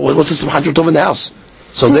 What's the Hajj Yom Tov in the house?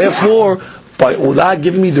 So therefore, by Ulah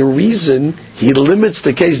giving me the reason, he limits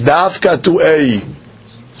the case dafka to a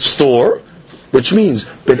store, which means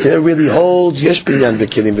Beit Hillel really holds yesh binyan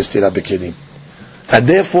bekirim v'stira bekirim. And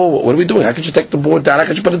therefore, what are we doing? How could you take the board down? How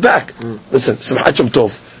could you put it back? Listen, some Hajj Yom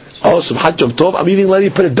Tov. Oh, some Hajj Yom Tov. I'm even letting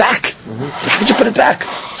you put it back. How could you put it back?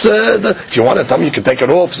 So, if you want to tell me you can take it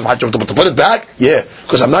off, some Hajj Yom Tov, but to put it back, yeah,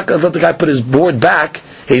 because I'm not going to let the guy put his board back.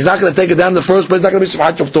 He's not going to take it down in the first place. It's not going to be some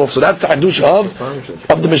Hajj Yom Tov. So that's the hadush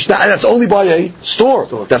of the Mishnah, and that's only by a store.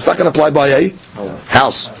 That's not going to apply by a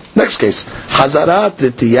house. Next case, Hazarat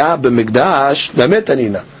l'tiyah b'mikdash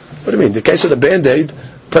lametanina. What do you mean? The case of the Band-Aid,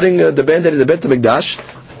 putting the Band-Aid in the Beit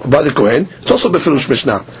HaMikdash by the Kohen, it's also Befirush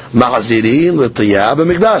Mishnah. Ma'azirin l'tiyah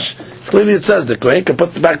b'mikdash. Clearly it says the Kohen can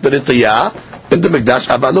put back the l'tiyah in the Mikdash,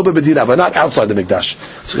 but not outside the Mikdash.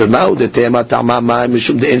 So now the tema ta'mama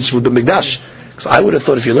mishum the inshvut b'mikdash. Because I would have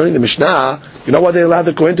thought if you're learning the Mishnah, you know why they allowed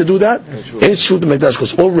the Kohen to do that? Inshvut b'mikdash,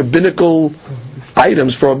 because all rabbinical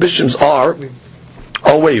items, prohibitions are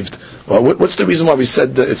waived. Well, what's the reason why we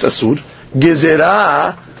said it's asur?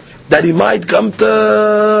 Gezerah, that he might come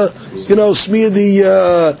to, smear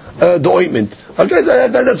the ointment. Okay,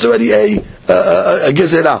 that's already a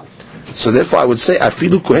gezerah. So therefore, I would say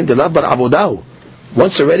afilu kohen delav bar avodahu.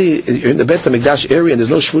 Once already you're in the Beit HaMikdash area and there's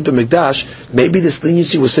no shvut HaMikdash, maybe this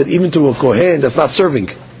leniency was said even to a kohen that's not serving.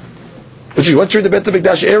 But once you're in the Beit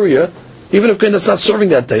HaMikdash area, even if Kohen that's not serving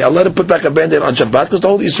that day, I'll let him put back a Band-Aid on Shabbat, because the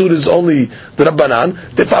whole Isur is only the Rabbanan.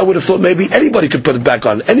 Therefore, I would have thought maybe anybody could put it back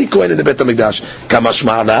on. Any Kohen in the Beit HaMikdash. Kamash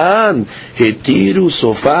ma'alan, hetiru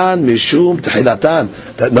sofan mishum tehilatan.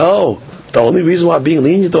 That no, the only reason why I'm being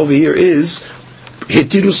lenient over here is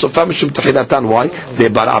hetiru sofan mishum tehilatan. Why? The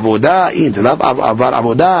bar avodah in the bar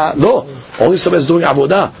avodah. No, only someone is doing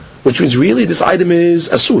avodah, which means really this item is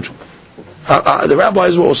asur. The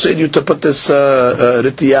rabbis will say you to put this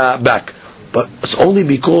ritiyah back. But it's only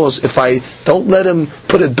because if I don't let him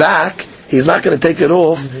put it back, he's not going to take it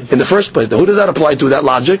off in the first place. Now, who does that apply to, that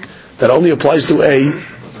logic? That only applies to a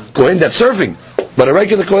Kohen that's serving. But a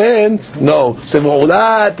regular Kohen, no. So for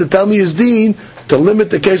that, to tell me his deen, to limit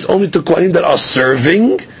the case only to Kohanim that are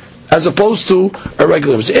serving, as opposed to a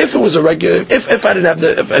regular. If it was a regular, if I didn't have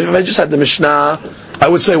if I just had the Mishnah, I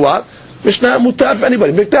would say what? Mishnah mutar for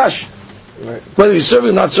anybody, Mikdash. Right. Whether he's serving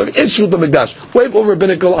or not serving, in Shvut B'Mikdash. Wave over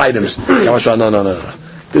rabbinical items. No.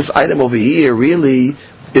 This item over here really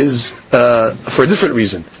is for a different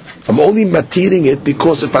reason. I'm only matiring it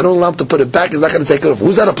because if I don't allow him to put it back, he's not going to take it off.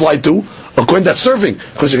 Who's that apply to? A Kohen that's serving.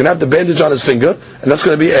 Because you're going to have the bandage on his finger, and that's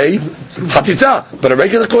going to be a Hatzitza. But a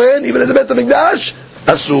regular Kohen, even in the Beit HaMikdash,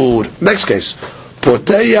 Asur. Next case.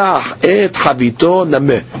 Poteyah et Havito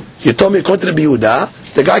Nameh. You told me, according to the Yehuda,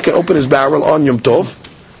 the guy can open his barrel on Yom Tov,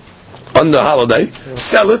 on the holiday,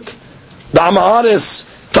 sell it. The Amaharis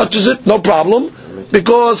touches it, no problem,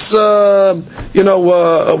 because we're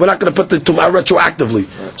not going to put the tumah retroactively.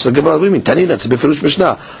 So Gemara, what do you mean? Tani, that's a Befirush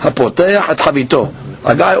Mishnah. Hapoteach et Havito.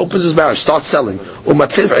 A guy opens his barrel, starts selling.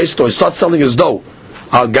 Umatchil v'eisto, he starts selling his dough.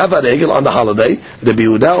 Al gava regel on the holiday. The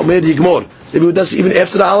Yehuda omer yigmor. The Yehuda, even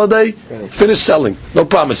after the holiday, finish selling. No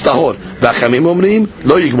problem, it's tahor. V'achamim omrim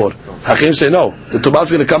lo yigmor. Hachim say no. The tumah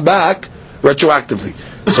is going to come back retroactively.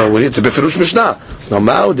 So it's a Befirush Mishnah. Now,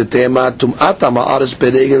 ma'u the tema tum'ata ma'aris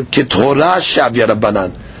beregel kitorah shavya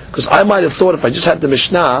rabbanan. Because I might have thought if I just had the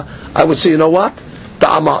Mishnah, I would say, you know what? The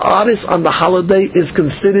Amaris on the holiday is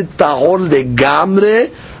considered tahor legamre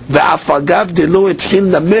ve'afagav delo etchil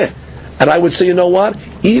nameh. And I would say, you know what?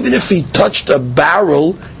 Even if he touched a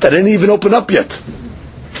barrel that didn't even open up yet,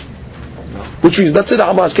 which means, let's say the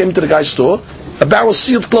Amaris came into the guy's store, a barrel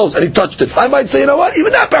sealed closed, and he touched it. I might say, you know what?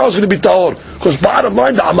 Even that barrel is going to be tahor, because bottom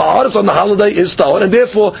line, the Amaris on the holiday is tahor, and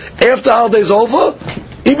therefore, after the holiday is over,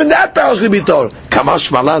 even that barrel is going to be tahor.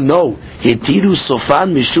 Kamash malan, no. Hetiru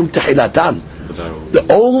sofan mishum tehilatan. The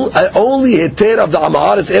only heter of the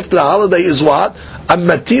Amaris after the holiday is what? A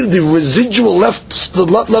matir, the residual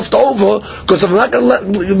left over, because if I'm not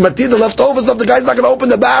going to matir the leftovers, the guy's not going to open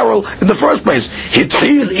the barrel in the first place.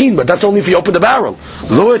 Hitril in, but that's only if you open the barrel.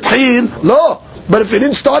 Lo hitril, lo. But if you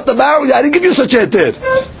didn't start the barrel, I didn't give you such a heter.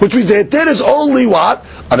 Which means the heter is only what?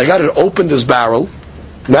 And I got to open this barrel.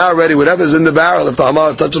 Now already, whatever's in the barrel, if the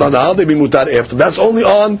Hamar touch it on the holiday, be mutar after. That's only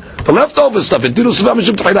on the leftover stuff. But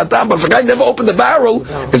if a guy never opened the barrel,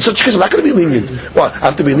 in such a case, I'm not going to be lenient. Well, I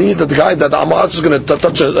have to be lenient that the guy, that the Hamar is going to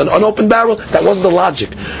touch an unopened barrel. That wasn't the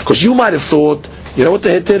logic. Because you might have thought, you know what the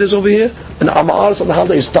heter is over here? And the Hamar on the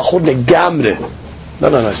holiday is tahor legamre.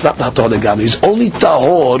 No, it's not tahor legamre. It's only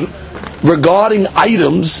tahor regarding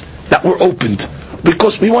items that were opened.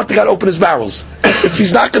 Because we want the guy to open his barrels. If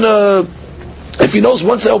he's not going to, if he knows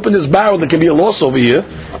once they open this barrel there can be a loss over here,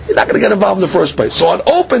 he's not going to get involved in the first place. So on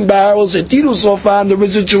open barrels, etiru sofan, the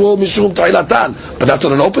residual mishum ta'ilatan. But that's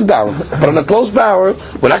on an open barrel. But on a closed barrel,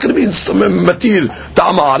 we're not going to be matir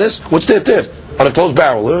ta'amaris. What's the heter? On a closed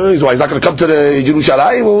barrel. He's not going to come to the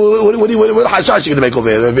Jerusalem. What hashash you going to make over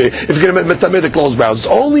here? If you're going to metamir the closed barrels. It's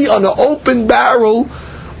only on an open barrel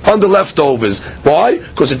on the leftovers. Why?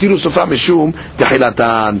 Because etiru sofan mishum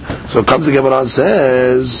ta'ilatan. So it comes the Gemara and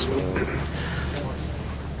says,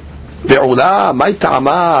 Ve'ula, my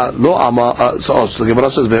ta'ama lo amar. So the Gemara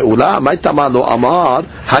says, Ve'ula, my ta'ama lo amar.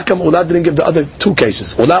 How come Ula didn't give the other two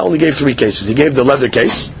cases? Ula only gave three cases. He gave the leather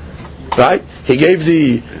case, right? He gave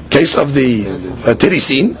the case of the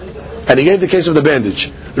tirisin, and he gave the case of the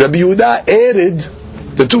bandage. Rabbi Yehuda added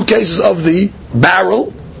the two cases of the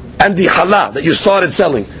barrel and the challah that you started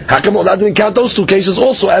selling. How come Allah didn't count those two cases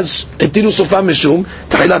also as itiru sofam mishum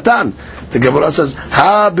tahilatan? The Gemara says,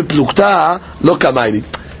 ha biplukta lo kamayli.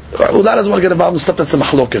 Allah doesn't want to get involved in stuff that's a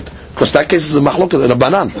mahloket, because that case is a mahloket in a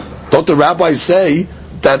banan. Don't the rabbis say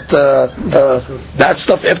that that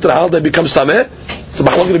stuff after the holiday becomes tameh? It's a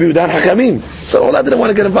mahloket to be without hakamim. So Allah didn't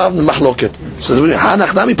want to get involved in the mahloket. So ha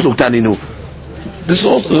nachnami plukta ninu. This is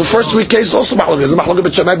also, the first three cases also mahloket. Is it mahloket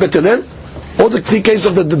bet Shammai bet Hillel? Or the case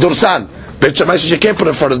of the Dursan. Bet Shammai says you can't put it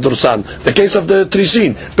in front of the Dursan. The case of the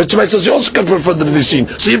Trisin. Bet Shammai says you also can't put it in front of the Trisin.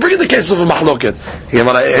 So you bring in the case of a mahloket.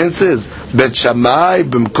 Gemara answers, Bet Shammai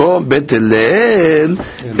b'mkom bet Hillel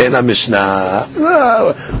in a Mishnah.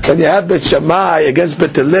 When you have Bet Shammai against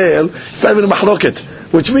Bet Hillel, it's not even a mahloket.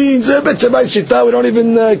 Which means Bet Shammai shita we don't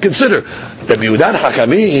even consider. Rabbi Yehuda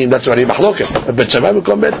Hakamim, that's already mahloket. Bet Shammai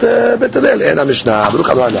b'mkom bet Hillel in a Mishnah.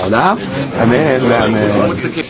 Amen. Amen.